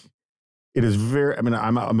 it is very. I mean,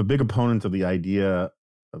 I'm a big opponent of the idea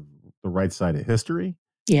of the right side of history.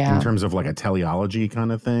 Yeah, in terms of a teleology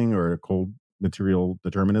kind of thing or a cold material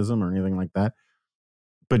determinism or anything like that.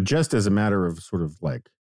 But just as a matter of sort of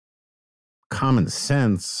common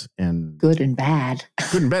sense and good and bad.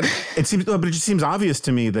 But it just seems obvious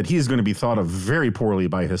to me that he's going to be thought of very poorly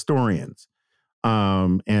by historians.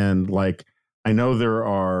 And like, I know there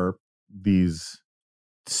are these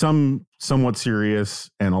somewhat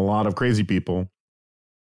serious and a lot of crazy people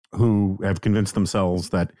who have convinced themselves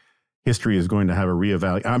that history is going to have a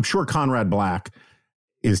reevaluation. I'm sure Conrad Black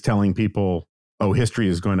is telling people, oh, history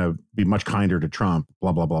is going to be much kinder to Trump,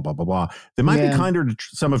 blah, blah, blah, blah, blah, blah. They might be kinder to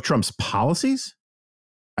some of Trump's policies.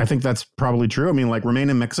 I think that's probably true. I mean, like Remain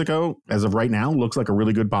in Mexico, as of right now, looks like a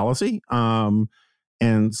really good policy.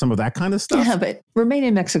 And some of that kind of stuff. Yeah, but Remain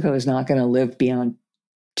in Mexico is not going to live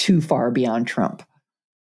too far beyond Trump.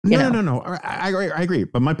 No. I agree.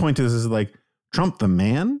 But my point is like Trump, the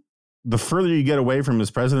man, the further you get away from his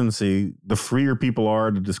presidency, the freer people are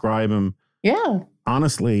to describe him. Yeah.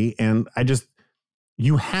 Honestly. And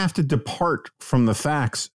you have to depart from the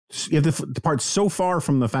facts. You have to depart so far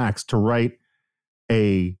from the facts to write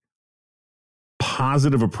a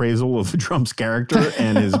positive appraisal of Trump's character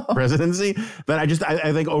and his presidency that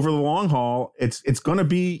I think over the long haul, it's going to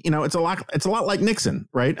be, it's a lot like Nixon,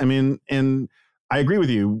 right? I mean, and I agree with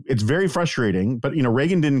you. It's very frustrating, but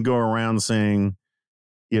Reagan didn't go around saying,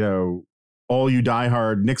 all you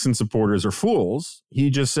diehard Nixon supporters are fools. He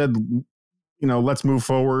just said, let's move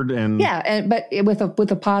forward but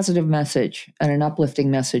with a positive message and an uplifting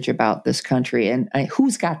message about this country. And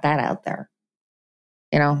who's got that out there?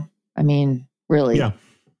 I mean, really,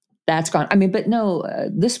 that's gone. I mean, but no,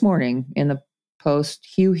 this morning in the Post,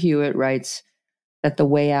 Hugh Hewitt writes that the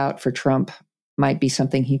way out for Trump might be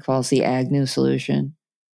something he calls the Agnew solution,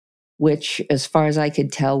 which, as far as I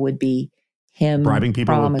could tell, would be him bribing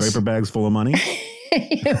people with paper bags full of money.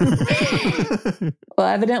 Well,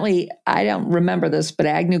 evidently, I don't remember this, but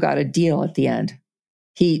Agnew got a deal at the end.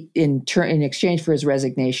 He, in exchange for his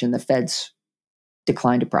resignation, the feds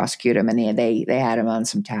declined to prosecute him, and they had him on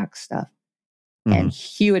some tax stuff. Mm-hmm. And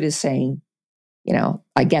Hewitt is saying,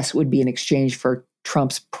 I guess it would be in exchange for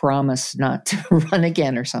Trump's promise not to run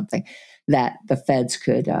again or something, that the feds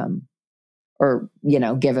could,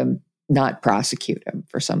 give him, not prosecute him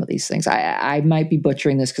for some of these things. I might be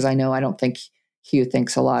butchering this because I don't think Hugh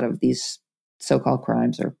thinks a lot of these so-called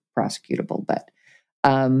crimes are prosecutable. But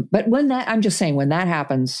when that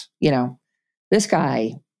happens, this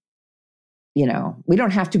guy, we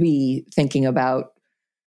don't have to be thinking about,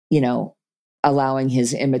 allowing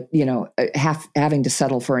his, having to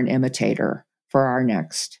settle for an imitator for our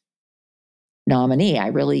next nominee. I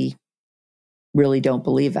really, really don't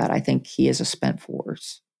believe that. I think he is a spent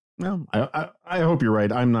force. No, I hope you're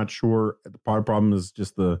right. I'm not sure. The problem is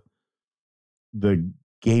just the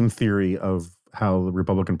game theory of how the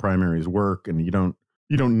Republican primaries work, and you don't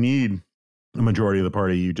need a majority of the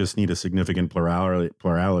party. You just need a significant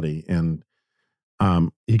plurality, and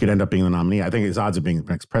he could end up being the nominee. I think his odds of being the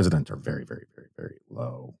next president are very, very, very, very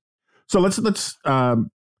low. So let's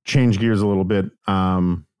change gears a little bit. I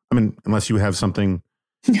mean, unless you have something.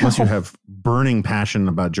 No. Unless you have burning passion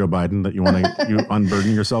about Joe Biden that you want to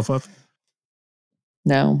unburden yourself of.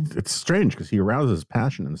 No. It's strange because he arouses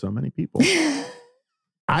passion in so many people.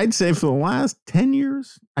 I'd say for the last 10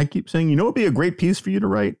 years, I keep saying, it would be a great piece for you to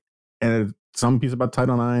write. And it's some piece about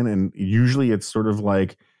Title IX. And usually it's sort of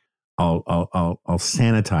like, I'll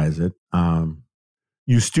sanitize it.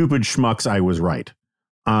 You stupid schmucks, I was right.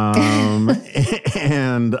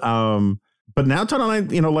 But now Title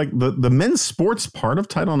IX, like the men's sports part of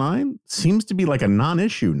Title IX seems to be like a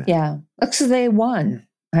non-issue now. Yeah, because they won.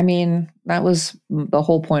 I mean, that was the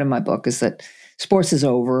whole point of my book, is that sports is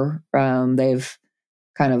over. They've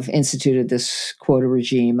kind of instituted this quota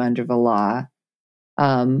regime under the law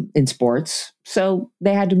in sports. So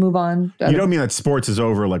they had to move on. You don't mean that sports is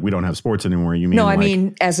over, like we don't have sports anymore. You mean I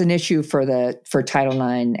mean as an issue for Title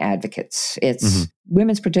IX advocates. It's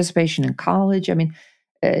women's participation in college. I mean,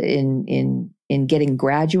 in getting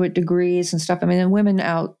graduate degrees and stuff. I mean, and women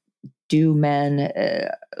outdo men.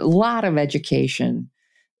 A lot of education.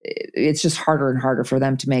 It's just harder and harder for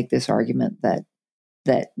them to make this argument that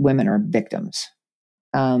women are victims,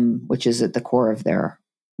 which is at the core of their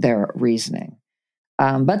reasoning.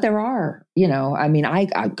 But there are, I mean,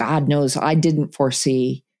 God knows I didn't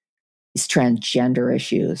foresee these transgender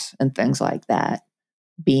issues and things like that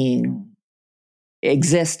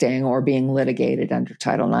existing or being litigated under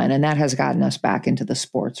Title IX. And that has gotten us back into the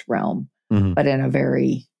sports realm, but in a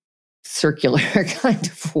very circular kind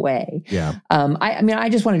of way. Yeah. I mean, I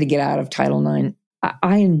just wanted to get out of Title IX.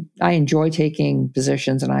 I enjoy taking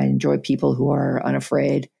positions and I enjoy people who are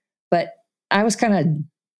unafraid, but I was kind of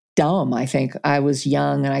dumb. I think I was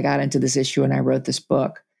young and I got into this issue and I wrote this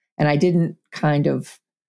book and I didn't kind of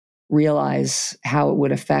realize how it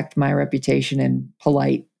would affect my reputation in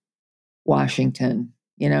polite Washington,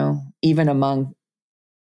 even among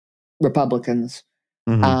Republicans.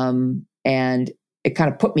 And it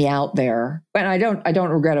kind of put me out there. And I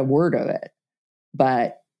don't regret a word of it.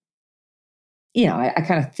 But, I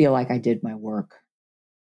kind of feel like I did my work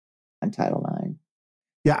on Title IX.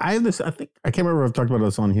 Yeah, I have this. I think I can't remember if I've talked about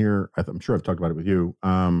this on here. I'm sure I've talked about it with you.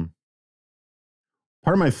 Part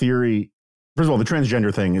of my theory, first of all, the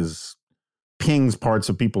transgender thing pings parts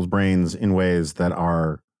of people's brains in ways that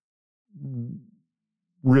are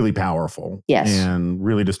really powerful, and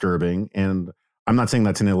really disturbing. And I'm not saying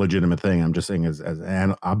that's an illegitimate thing. I'm just saying as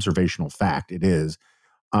an observational fact, it is.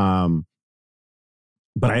 But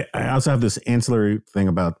I also have this ancillary thing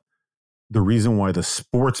about the reason why the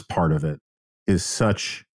sports part of it is so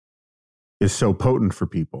potent for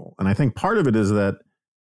people. And I think part of it is that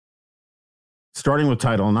starting with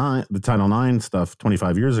the Title IX stuff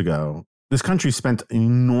 25 years ago, this country spent an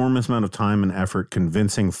enormous amount of time and effort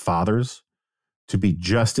convincing fathers to be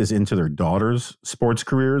just as into their daughters' sports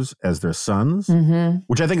careers as their sons,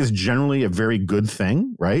 which I think is generally a very good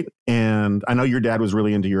thing, right? And I know your dad was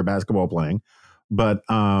really into your basketball playing, but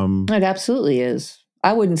it absolutely is.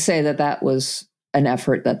 I wouldn't say that was an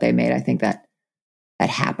effort that they made. I think that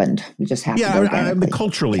happened. It just happened. Yeah,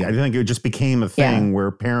 culturally, I think it just became a thing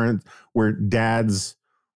where dads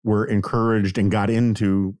were encouraged and got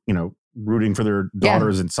into, rooting for their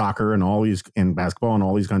daughters in soccer and in basketball and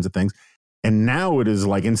all these kinds of things. And now it is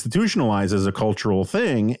like institutionalized as a cultural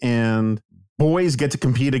thing, and boys get to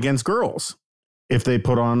compete against girls if they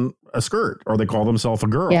put on a skirt or they call themselves a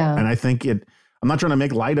girl. Yeah. And I think I'm not trying to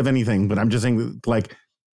make light of anything, but I'm just saying, like,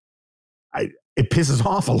 it pisses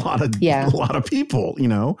off a lot of people,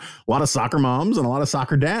 a lot of soccer moms and a lot of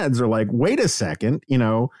soccer dads are like, wait a second,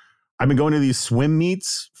 I've been going to these swim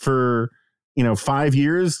meets for 5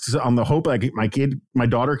 years on the hope like my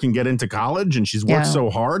daughter can get into college, and she's worked so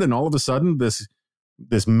hard, and all of a sudden this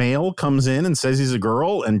male comes in and says he's a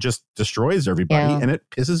girl and just destroys everybody, and it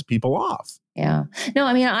pisses people off. Yeah. No,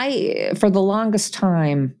 I mean, I for the longest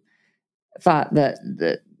time thought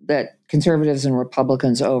that conservatives and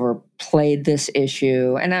Republicans overplayed this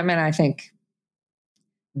issue, and I mean, I think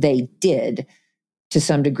they did to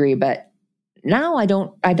some degree, but now I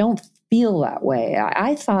don't feel that way.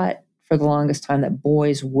 I thought for the longest time that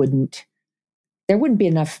there wouldn't be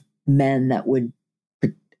enough men that would,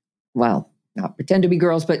 not pretend to be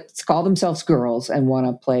girls, but call themselves girls and want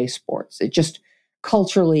to play sports. It just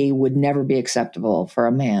culturally would never be acceptable for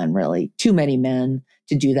a man, really. Too many men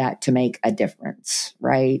to do that to make a difference,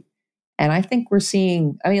 right? And I think we're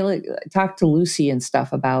seeing, talk to Lucy and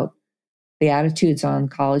stuff about the attitudes on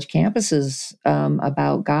college campuses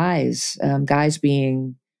about guys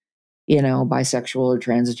being, bisexual or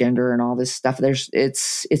transgender and all this stuff.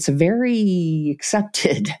 It's very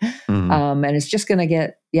accepted, and it's just going to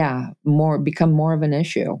get become more of an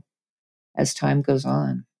issue as time goes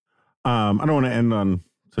on. I don't want to end on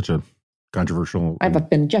such a controversial. I've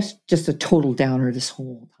been just a total downer this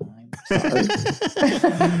whole time. Sorry.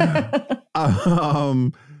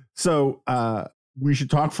 So we should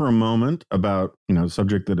talk for a moment about a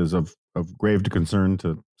subject that is of grave concern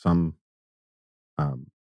to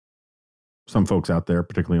some folks out there,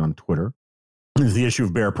 particularly on Twitter, is the issue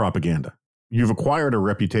of bear propaganda. You've acquired a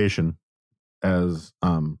reputation as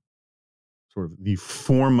sort of the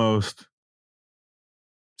foremost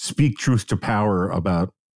speak truth to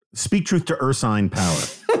Ursine power.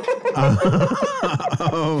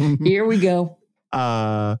 Here we go.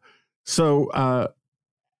 And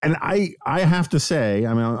I have to say,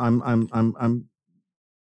 I mean, I'm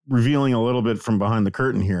revealing a little bit from behind the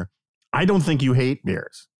curtain here. I don't think you hate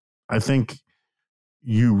bears. I think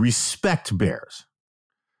you respect bears.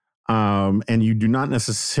 And you do not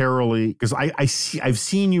necessarily, because I've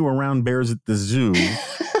seen you around bears at the zoo.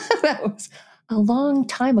 That was a long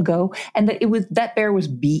time ago, and that bear was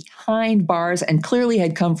behind bars and clearly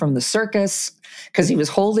had come from the circus because he was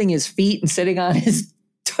holding his feet and sitting on his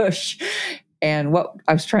tush. And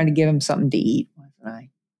I was trying to give him something to eat, wasn't I?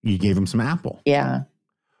 You gave him some apple. Yeah.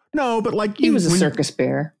 No, but like he was a circus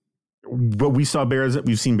bear. But we've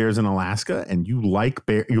seen bears in Alaska, and you like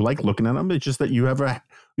looking at them. It's just that you have a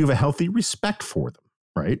healthy respect for them,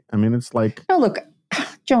 right? I mean, it's like, no, look,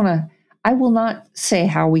 Jonah, I will not say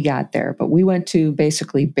how we got there, but we went to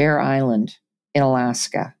basically Bear Island in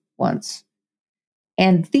Alaska once,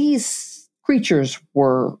 and these creatures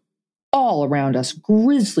were all around us.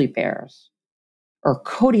 Grizzly bears, or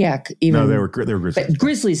Kodiak, even. No, they were grizzlies. But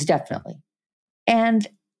grizzlies, definitely, and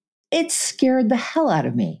it scared the hell out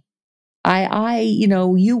of me.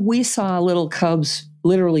 We saw little cubs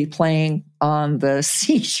literally playing on the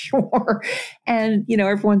seashore. And,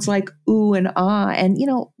 everyone's like, ooh and ah. And,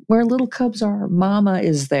 where little cubs are, mama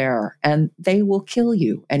is there and they will kill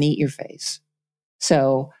you and eat your face.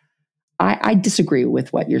 So I disagree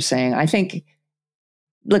with what you're saying. I think,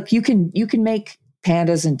 look, you can make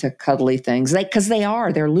pandas into cuddly things because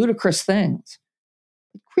they're ludicrous things.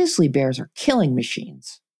 Grizzly bears are killing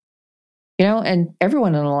machines, and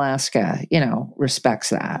everyone in Alaska, respects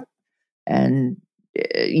that. And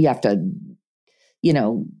you have to,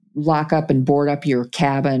 lock up and board up your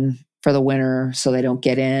cabin for the winter so they don't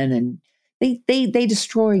get in. And they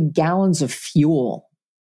destroy gallons of fuel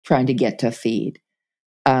trying to get to feed.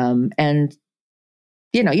 And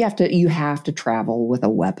you have to travel with a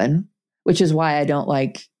weapon, which is why I don't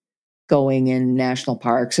like going in national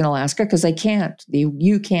parks in Alaska, because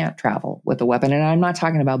you can't travel with a weapon. And I'm not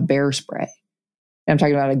talking about bear spray. I'm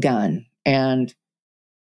talking about a gun. And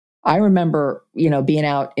I remember, being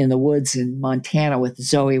out in the woods in Montana with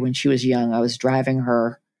Zoe when she was young. I was driving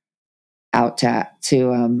her out to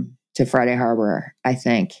Friday Harbor, I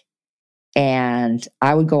think. And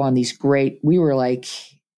I would go on these we were like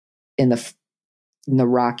in the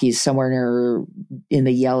Rockies, somewhere near in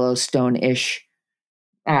the Yellowstone-ish.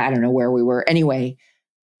 I don't know where we were. Anyway,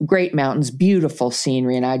 great mountains, beautiful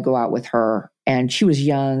scenery. And I'd go out with her. And she was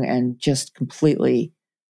young and just completely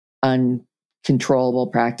uncontrollable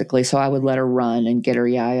practically. So I would let her run and get her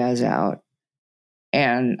yayas out.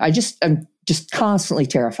 And I'm just constantly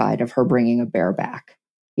terrified of her bringing a bear back,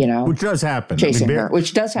 Which does happen. Chasing her,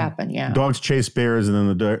 which does happen, yeah. Dogs chase bears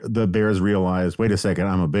and then the bears realize, wait a second,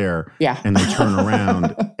 I'm a bear. Yeah. And they turn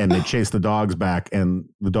around and they chase the dogs back and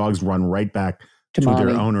the dogs run right back to their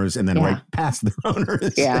owners and then right past their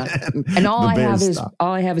owners. Yeah. And all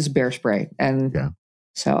I have is bear spray. And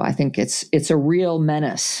so I think it's a real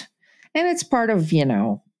menace. And it's part of,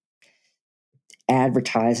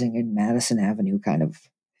 advertising in Madison Avenue kind of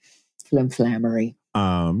flimflammery.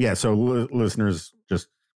 So listeners, just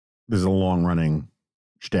there's a long running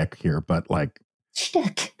shtick here, but like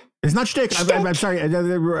shtick. It's not shtick. I'm sorry.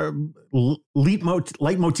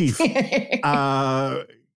 Leitmotif.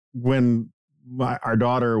 When our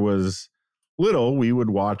daughter was little, we would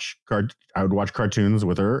watch I would watch cartoons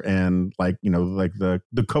with her, and like the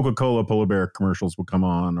Coca-Cola polar bear commercials would come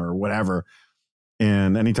on or whatever.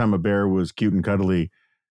 And anytime a bear was cute and cuddly,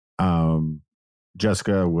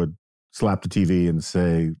 Jessica would slap the TV and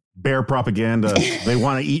say, "Bear propaganda. They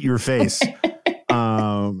want to eat your face."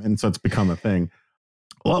 And so it's become a thing.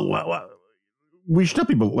 Well, we should tell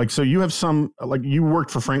people, so you have you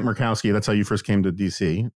worked for Frank Murkowski. That's how you first came to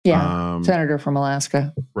D.C. Yeah, senator from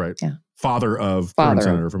Alaska. Right. Yeah. Father of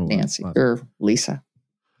senator from Nancy or Lisa.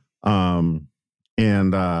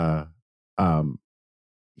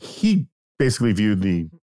 He basically viewed the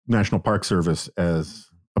National Park Service as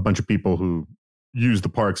a bunch of people who use the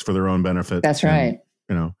parks for their own benefit. That's right.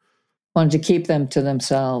 Wanted to keep them to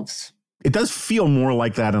themselves. It does feel more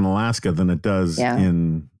like that in Alaska than it does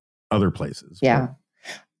in other places. Yeah. But.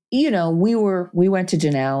 We went to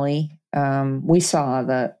Denali. We saw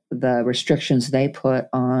the restrictions they put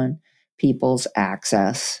on people's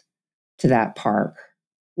access to that park,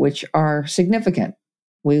 which are significant.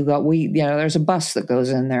 There's a bus that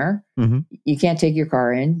goes in there. Mm-hmm. You can't take your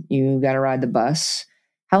car in. You got to ride the bus.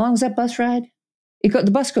 How long is that bus ride?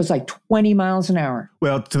 The bus goes like 20 miles an hour.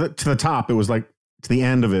 Well, to the top, it was like, to the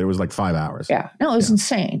end of it, it was like 5 hours. Yeah. No, it was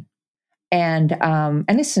insane. And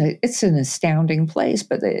it's an astounding place,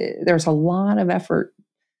 but there's a lot of effort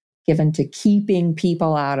given to keeping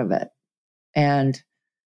people out of it. And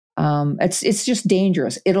it's just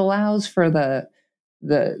dangerous. It allows for the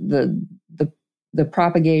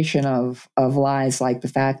propagation of lies, like the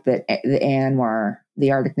fact that the ANWR,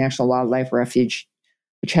 the Arctic National Wildlife Refuge,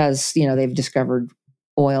 which has, they've discovered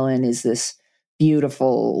oil in, is this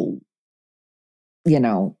beautiful,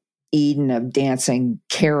 Eden of dancing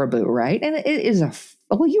caribou, right? And it is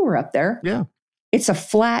you were up there. Yeah. It's a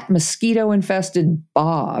flat mosquito-infested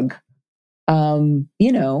bog.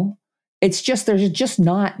 It's just, there's just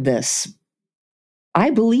not this.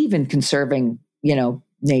 I believe in conserving,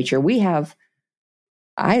 nature.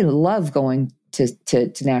 I love going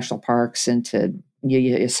to national parks and to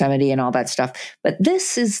Yosemite and all that stuff. But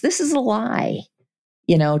this is a lie,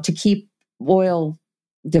 to keep oil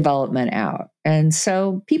development out. And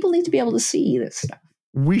so people need to be able to see this stuff.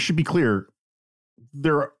 We should be clear.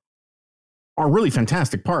 There are really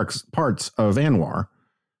fantastic parts of ANWR.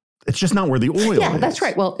 It's just not where the oil is. Yeah, that's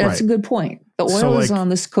right. Well, that's a good point. The oil is on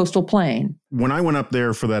this coastal plain. When I went up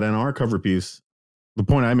there for that NR cover piece, the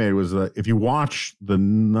point I made was that if you watch the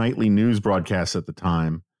nightly news broadcasts at the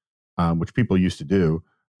time, which people used to do,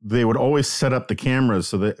 they would always set up the cameras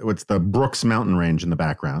so that it's the Brooks mountain range in the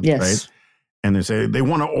background, Yes. right? And they say they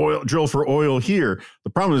want to drill for oil here.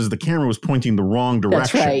 The problem is the camera was pointing the wrong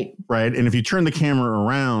direction. That's right. And if you turn the camera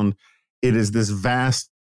around, it is this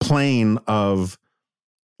vast plain of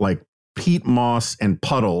like peat moss and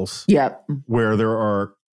puddles. Yep. Where there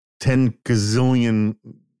are 10 gazillion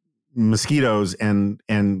mosquitoes and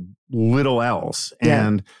little else. Yeah.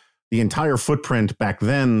 And the entire footprint back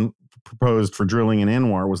then proposed for drilling in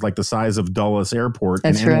Anwar was like the size of Dulles Airport.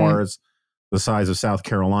 That's and Anwar right. is the size of South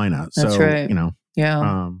Carolina. That's so, right.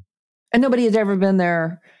 Yeah. And nobody had ever been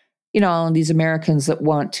there. All these Americans that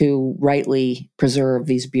want to rightly preserve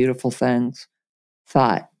these beautiful things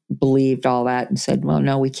believed all that and said, well,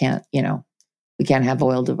 no, we can't, we can't have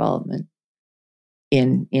oil development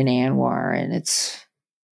in Anwar.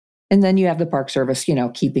 And then you have the Park Service,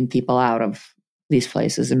 keeping people out of these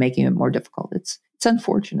places and making it more difficult. It's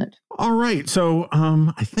unfortunate. All right. So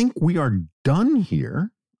I think we are done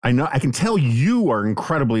here. I know I can tell you are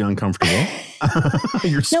incredibly uncomfortable.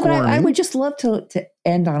 You're squirming. No, but I would just love to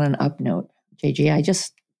end on an up note, JG.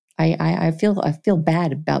 I feel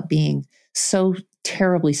bad about being so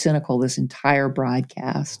terribly cynical this entire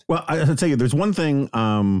broadcast. Well, I'll tell you, there's one thing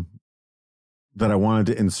that I wanted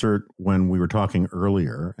to insert when we were talking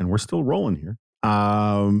earlier, and we're still rolling here,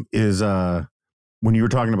 is when you were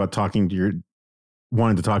talking about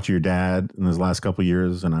wanting to talk to your dad in those last couple of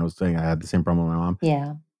years, and I was saying I had the same problem with my mom.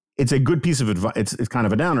 Yeah. It's a good piece of advice. It's kind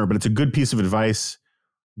of a downer, but it's a good piece of advice,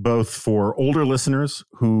 both for older listeners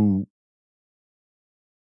who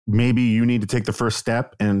maybe you need to take the first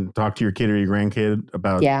step and talk to your kid or your grandkid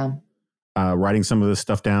about writing some of this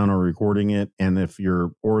stuff down or recording it. And if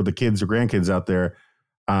or the kids or grandkids out there,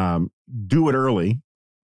 do it early,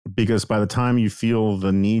 because by the time you feel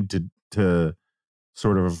the need to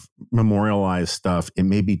sort of memorialize stuff, it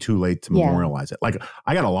may be too late to memorialize it. Like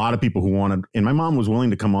I got a lot of people who wanted, and my mom was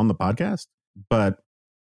willing to come on the podcast, but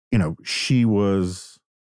she was,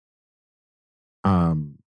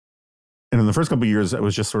 and in the first couple of years, it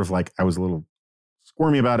was just sort of like, I was a little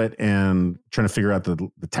squirmy about it and trying to figure out the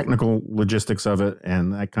technical logistics of it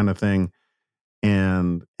and that kind of thing.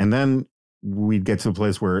 And then we'd get to a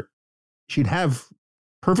place where she'd have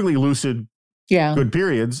perfectly lucid, good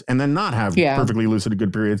periods, and then not have perfectly lucid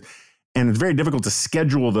good periods. And it's very difficult to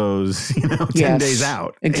schedule those, 10 days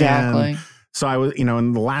out. Exactly. And so I was,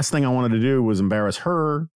 and the last thing I wanted to do was embarrass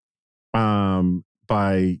her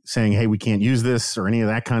by saying, hey, we can't use this or any of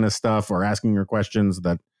that kind of stuff, or asking her questions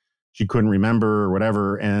that she couldn't remember or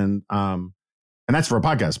whatever. And that's for a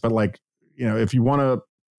podcast. But if you want to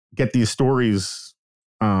get these stories,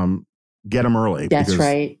 get them early. That's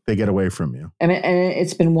right. They get away from you. And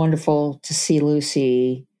it's been wonderful to see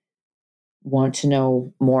Lucy want to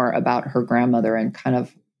know more about her grandmother and kind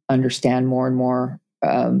of understand more and more.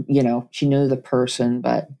 She knew the person,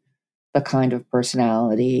 but the kind of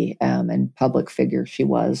personality and public figure she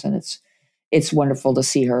was. And it's wonderful to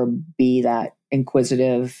see her be that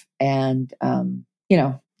inquisitive. And,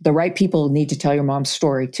 the right people need to tell your mom's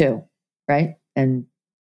story too, right? And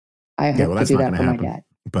I hope to do that for my dad.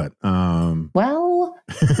 But well,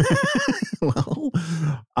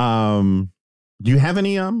 do you have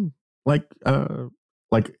any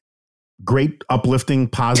great uplifting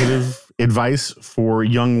positive advice for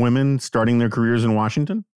young women starting their careers in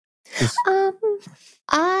Washington?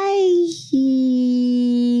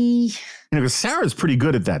 Because Sarah's pretty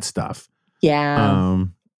good at that stuff. Yeah.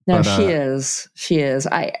 She is. She is.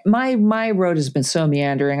 My road has been so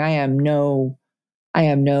meandering. I am no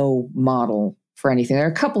model for anything. There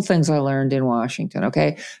are a couple things I learned in Washington.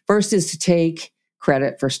 Okay. First is to take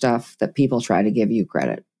credit for stuff that people try to give you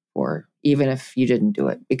credit for, even if you didn't do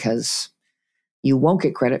it, because you won't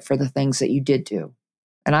get credit for the things that you did do.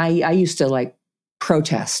 And I used to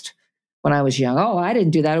protest when I was young. Oh, I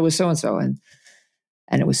didn't do that. It was so-and-so. And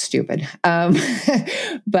it was stupid.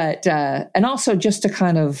 But and also just to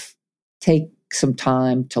kind of take some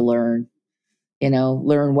time to learn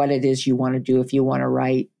what it is you want to do. If you want to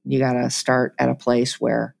write, you got to start at a place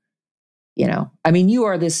where, you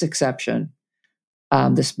are this exception.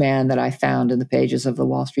 This man that I found in the pages of the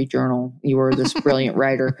Wall Street Journal. You were this brilliant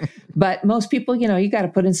writer, but most people, you got to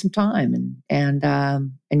put in some time and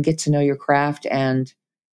get to know your craft and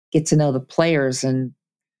get to know the players. And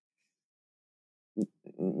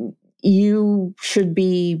you should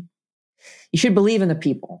believe in the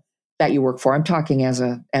people that you work for. I'm talking as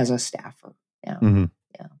a staffer. Yeah. Mm-hmm.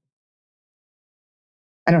 Yeah.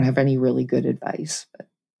 I don't have any really good advice, but.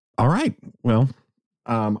 All right. Well,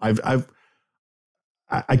 I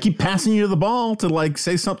keep passing you the ball to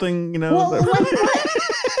say something, Well,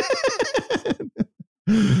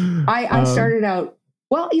 I started out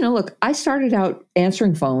Well, look, I started out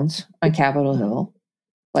answering phones on Capitol Hill,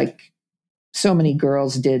 like so many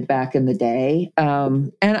girls did back in the day.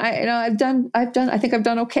 And I think I've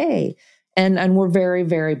done okay. And we're very,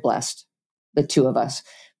 very blessed, the two of us.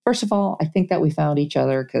 First of all, I think that we found each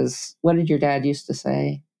other because what did your dad used to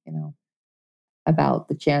say, about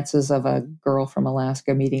the chances of a girl from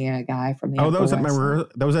Alaska meeting a guy from the Oh, Upper that was at West Side?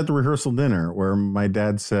 that was at the rehearsal dinner where my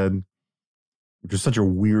dad said, which is such a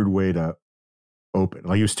weird way to open.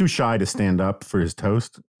 Like he was too shy to stand up for his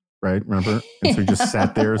toast, right? Remember? And so he just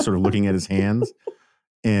sat there sort of looking at his hands.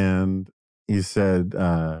 And he said,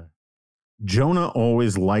 Jonah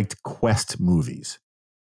always liked quest movies.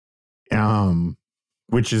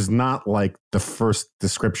 Which is not like the first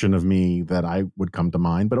description of me that I would come to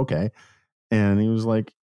mind, but okay. And he was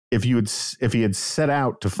like, if he had set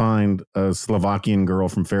out to find a Slovakian girl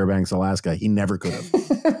from Fairbanks, Alaska, he never could have.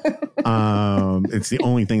 It's the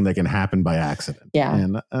only thing that can happen by accident. Yeah.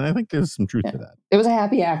 And I think there's some truth to that. It was a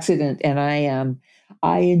happy accident. And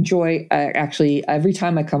I enjoy, actually, every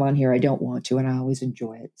time I come on here, I don't want to, and I always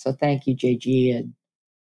enjoy it. So thank you, JG, and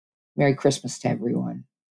Merry Christmas to everyone.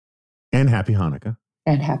 And Happy Hanukkah.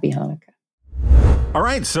 And Happy Hanukkah. All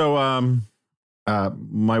right. So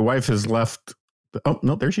my wife has left. Oh,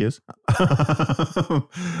 no, there she is.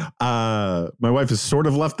 My wife has sort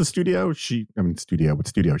of left the studio.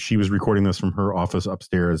 Studio? She was recording this from her office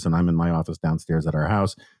upstairs, and I'm in my office downstairs at our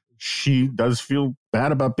house. She does feel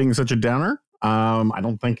bad about being such a downer. I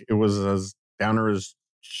don't think it was as downer as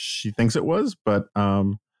she thinks it was, but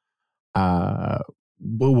we'll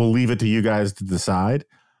leave it to you guys to decide.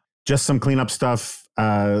 Just some cleanup stuff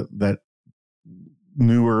that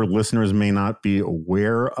newer listeners may not be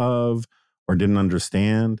aware of or didn't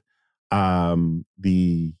understand.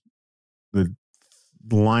 The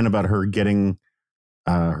line about her getting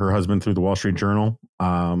her husband through the Wall Street Journal.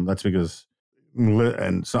 That's because,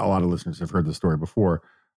 and so a lot of listeners have heard the story before,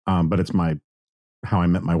 but it's how I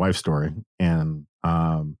met my wife's story. And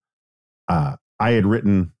I had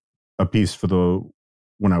written a piece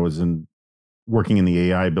when I was working in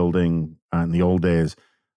the AI building in the old days,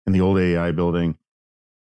 in the old AI building,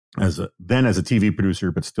 as a TV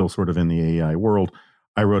producer, but still sort of in the AI world.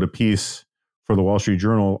 I wrote a piece for the Wall Street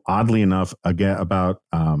Journal, oddly enough, again about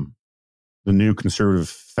the new conservative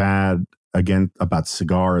fad again about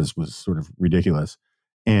cigars was sort of ridiculous.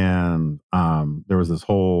 And there was this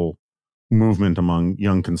whole movement among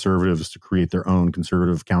young conservatives to create their own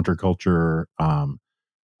conservative counterculture.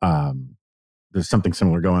 There's something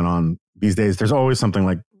similar going on these days. There's always something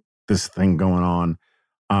like this thing going on.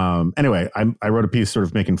 Anyway, I wrote a piece sort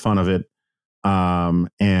of making fun of it.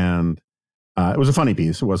 And it was a funny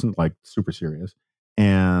piece. It wasn't like super serious.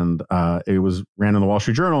 And it was ran in the Wall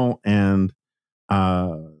Street Journal. And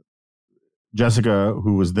Jessica,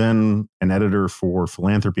 who was then an editor for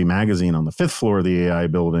Philanthropy magazine on the 5th floor of the AI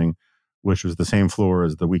building, which was the same floor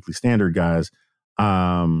as the Weekly Standard guys,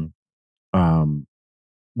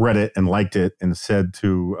 read it and liked it and said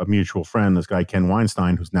to a mutual friend, this guy, Ken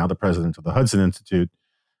Weinstein, who's now the president of the Hudson Institute,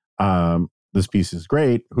 this piece is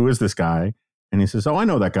great. Who is this guy? And he says, oh, I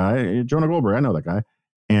know that guy, Jonah Goldberg. I know that guy.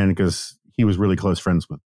 And because he was really close friends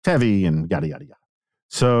with Tevi and yada, yada, yada.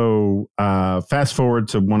 So fast forward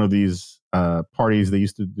to one of these parties. They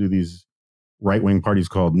used to do these right-wing parties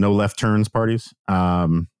called no left turns parties.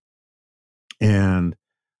 And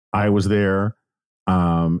I was there,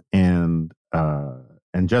 and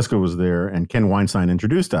Jessica was there, and Ken Weinstein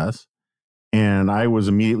introduced us. And I was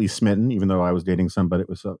immediately smitten, even though I was dating somebody at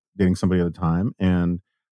the time. And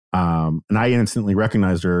I instantly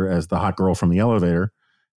recognized her as the hot girl from the elevator.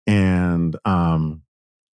 And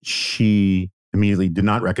she immediately did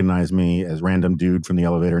not recognize me as random dude from the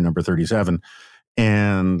elevator number 37.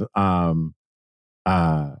 And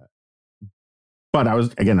but I was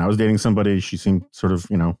dating somebody. She seemed sort of,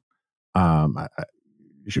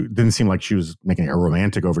 she didn't seem like she was making a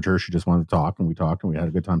romantic overture. She just wanted to talk, and we talked, and we had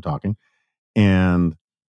a good time talking. And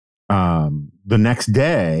the next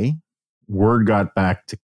day, word got back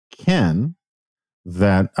to Ken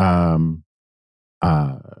that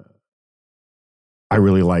I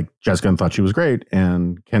really liked Jessica and thought she was great.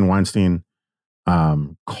 And Ken Weinstein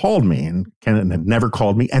called me, and Ken had never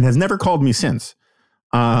called me and has never called me since.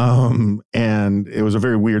 And it was a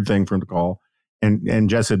very weird thing for him to call. And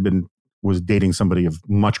Jess was dating somebody of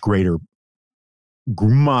much greater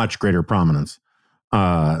prominence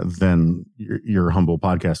than your humble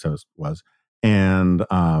podcast host was. And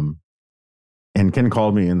Ken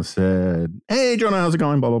called me and said, hey, Jonah, how's it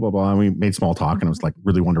going? Blah, blah, blah, blah. And we made small talk, and I was like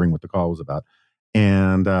really wondering what the call was about.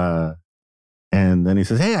 And then he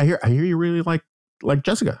says, hey, I hear you really like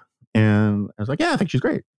Jessica. And I was like, yeah, I think she's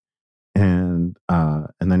great. And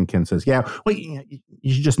then Ken says, yeah, well,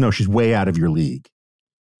 you should just know she's way out of your league.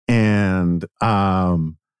 And I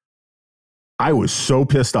was so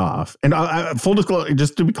pissed off. And full disclosure,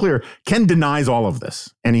 just to be clear, Ken denies all of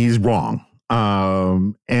this, and he's wrong. But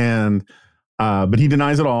he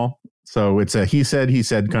denies it all. So it's a he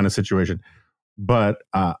said kind of situation. But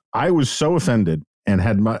I was so offended and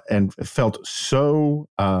felt so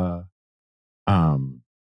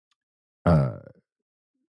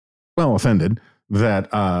offended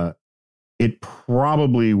that it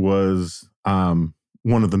probably was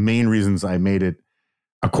one of the main reasons I made it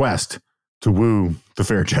a quest to woo the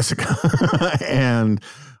fair Jessica. And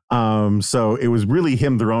so it was really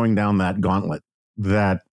him throwing down that gauntlet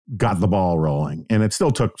that got the ball rolling. And it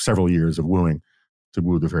still took several years of wooing to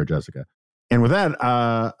woo the fair Jessica. And with that,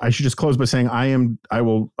 I should just close by saying I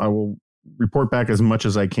will report back as much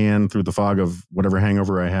as I can through the fog of whatever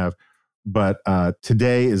hangover I have. But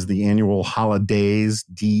today is the annual Holidays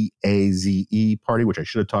DAZE party, which I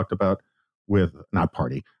should have talked about with, not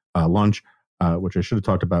party, lunch, which I should have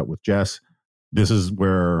talked about with Jess. This is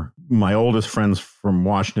where my oldest friends from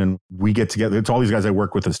Washington, we get together. It's all these guys I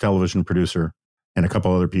work with as television producer and a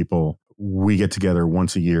couple other people. We get together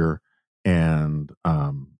once a year and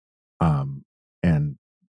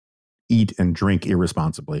eat and drink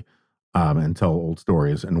irresponsibly and tell old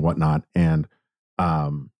stories and whatnot. And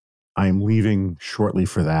I'm leaving shortly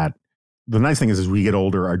for that. The nice thing is, as we get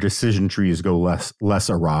older, our decision trees go less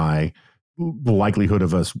awry. The likelihood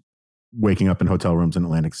of us waking up in hotel rooms in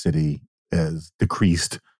Atlantic City is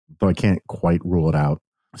decreased, though I can't quite rule it out.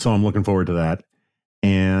 So I'm looking forward to that.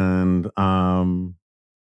 And I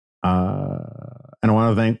want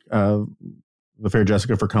to thank the fair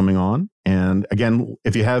Jessica for coming on. And again,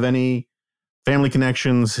 if you have any family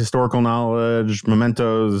connections, historical knowledge,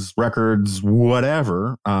 mementos, records,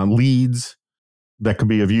 whatever, leads that could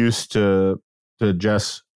be of use to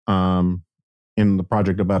Jess in the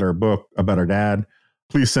project about her book, about her dad,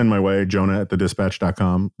 please send my way,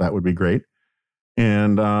 jonah@thedispatch.com. That would be great.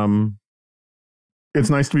 And it's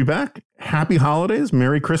nice to be back. Happy holidays.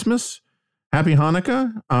 Merry Christmas. Happy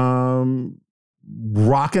Hanukkah.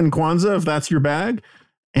 Rockin' Kwanzaa, if that's your bag.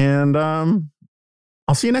 And I'll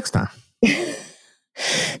see you next time.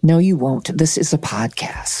 No, you won't. This is a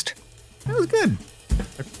podcast. That was good.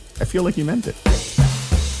 I feel like you meant it.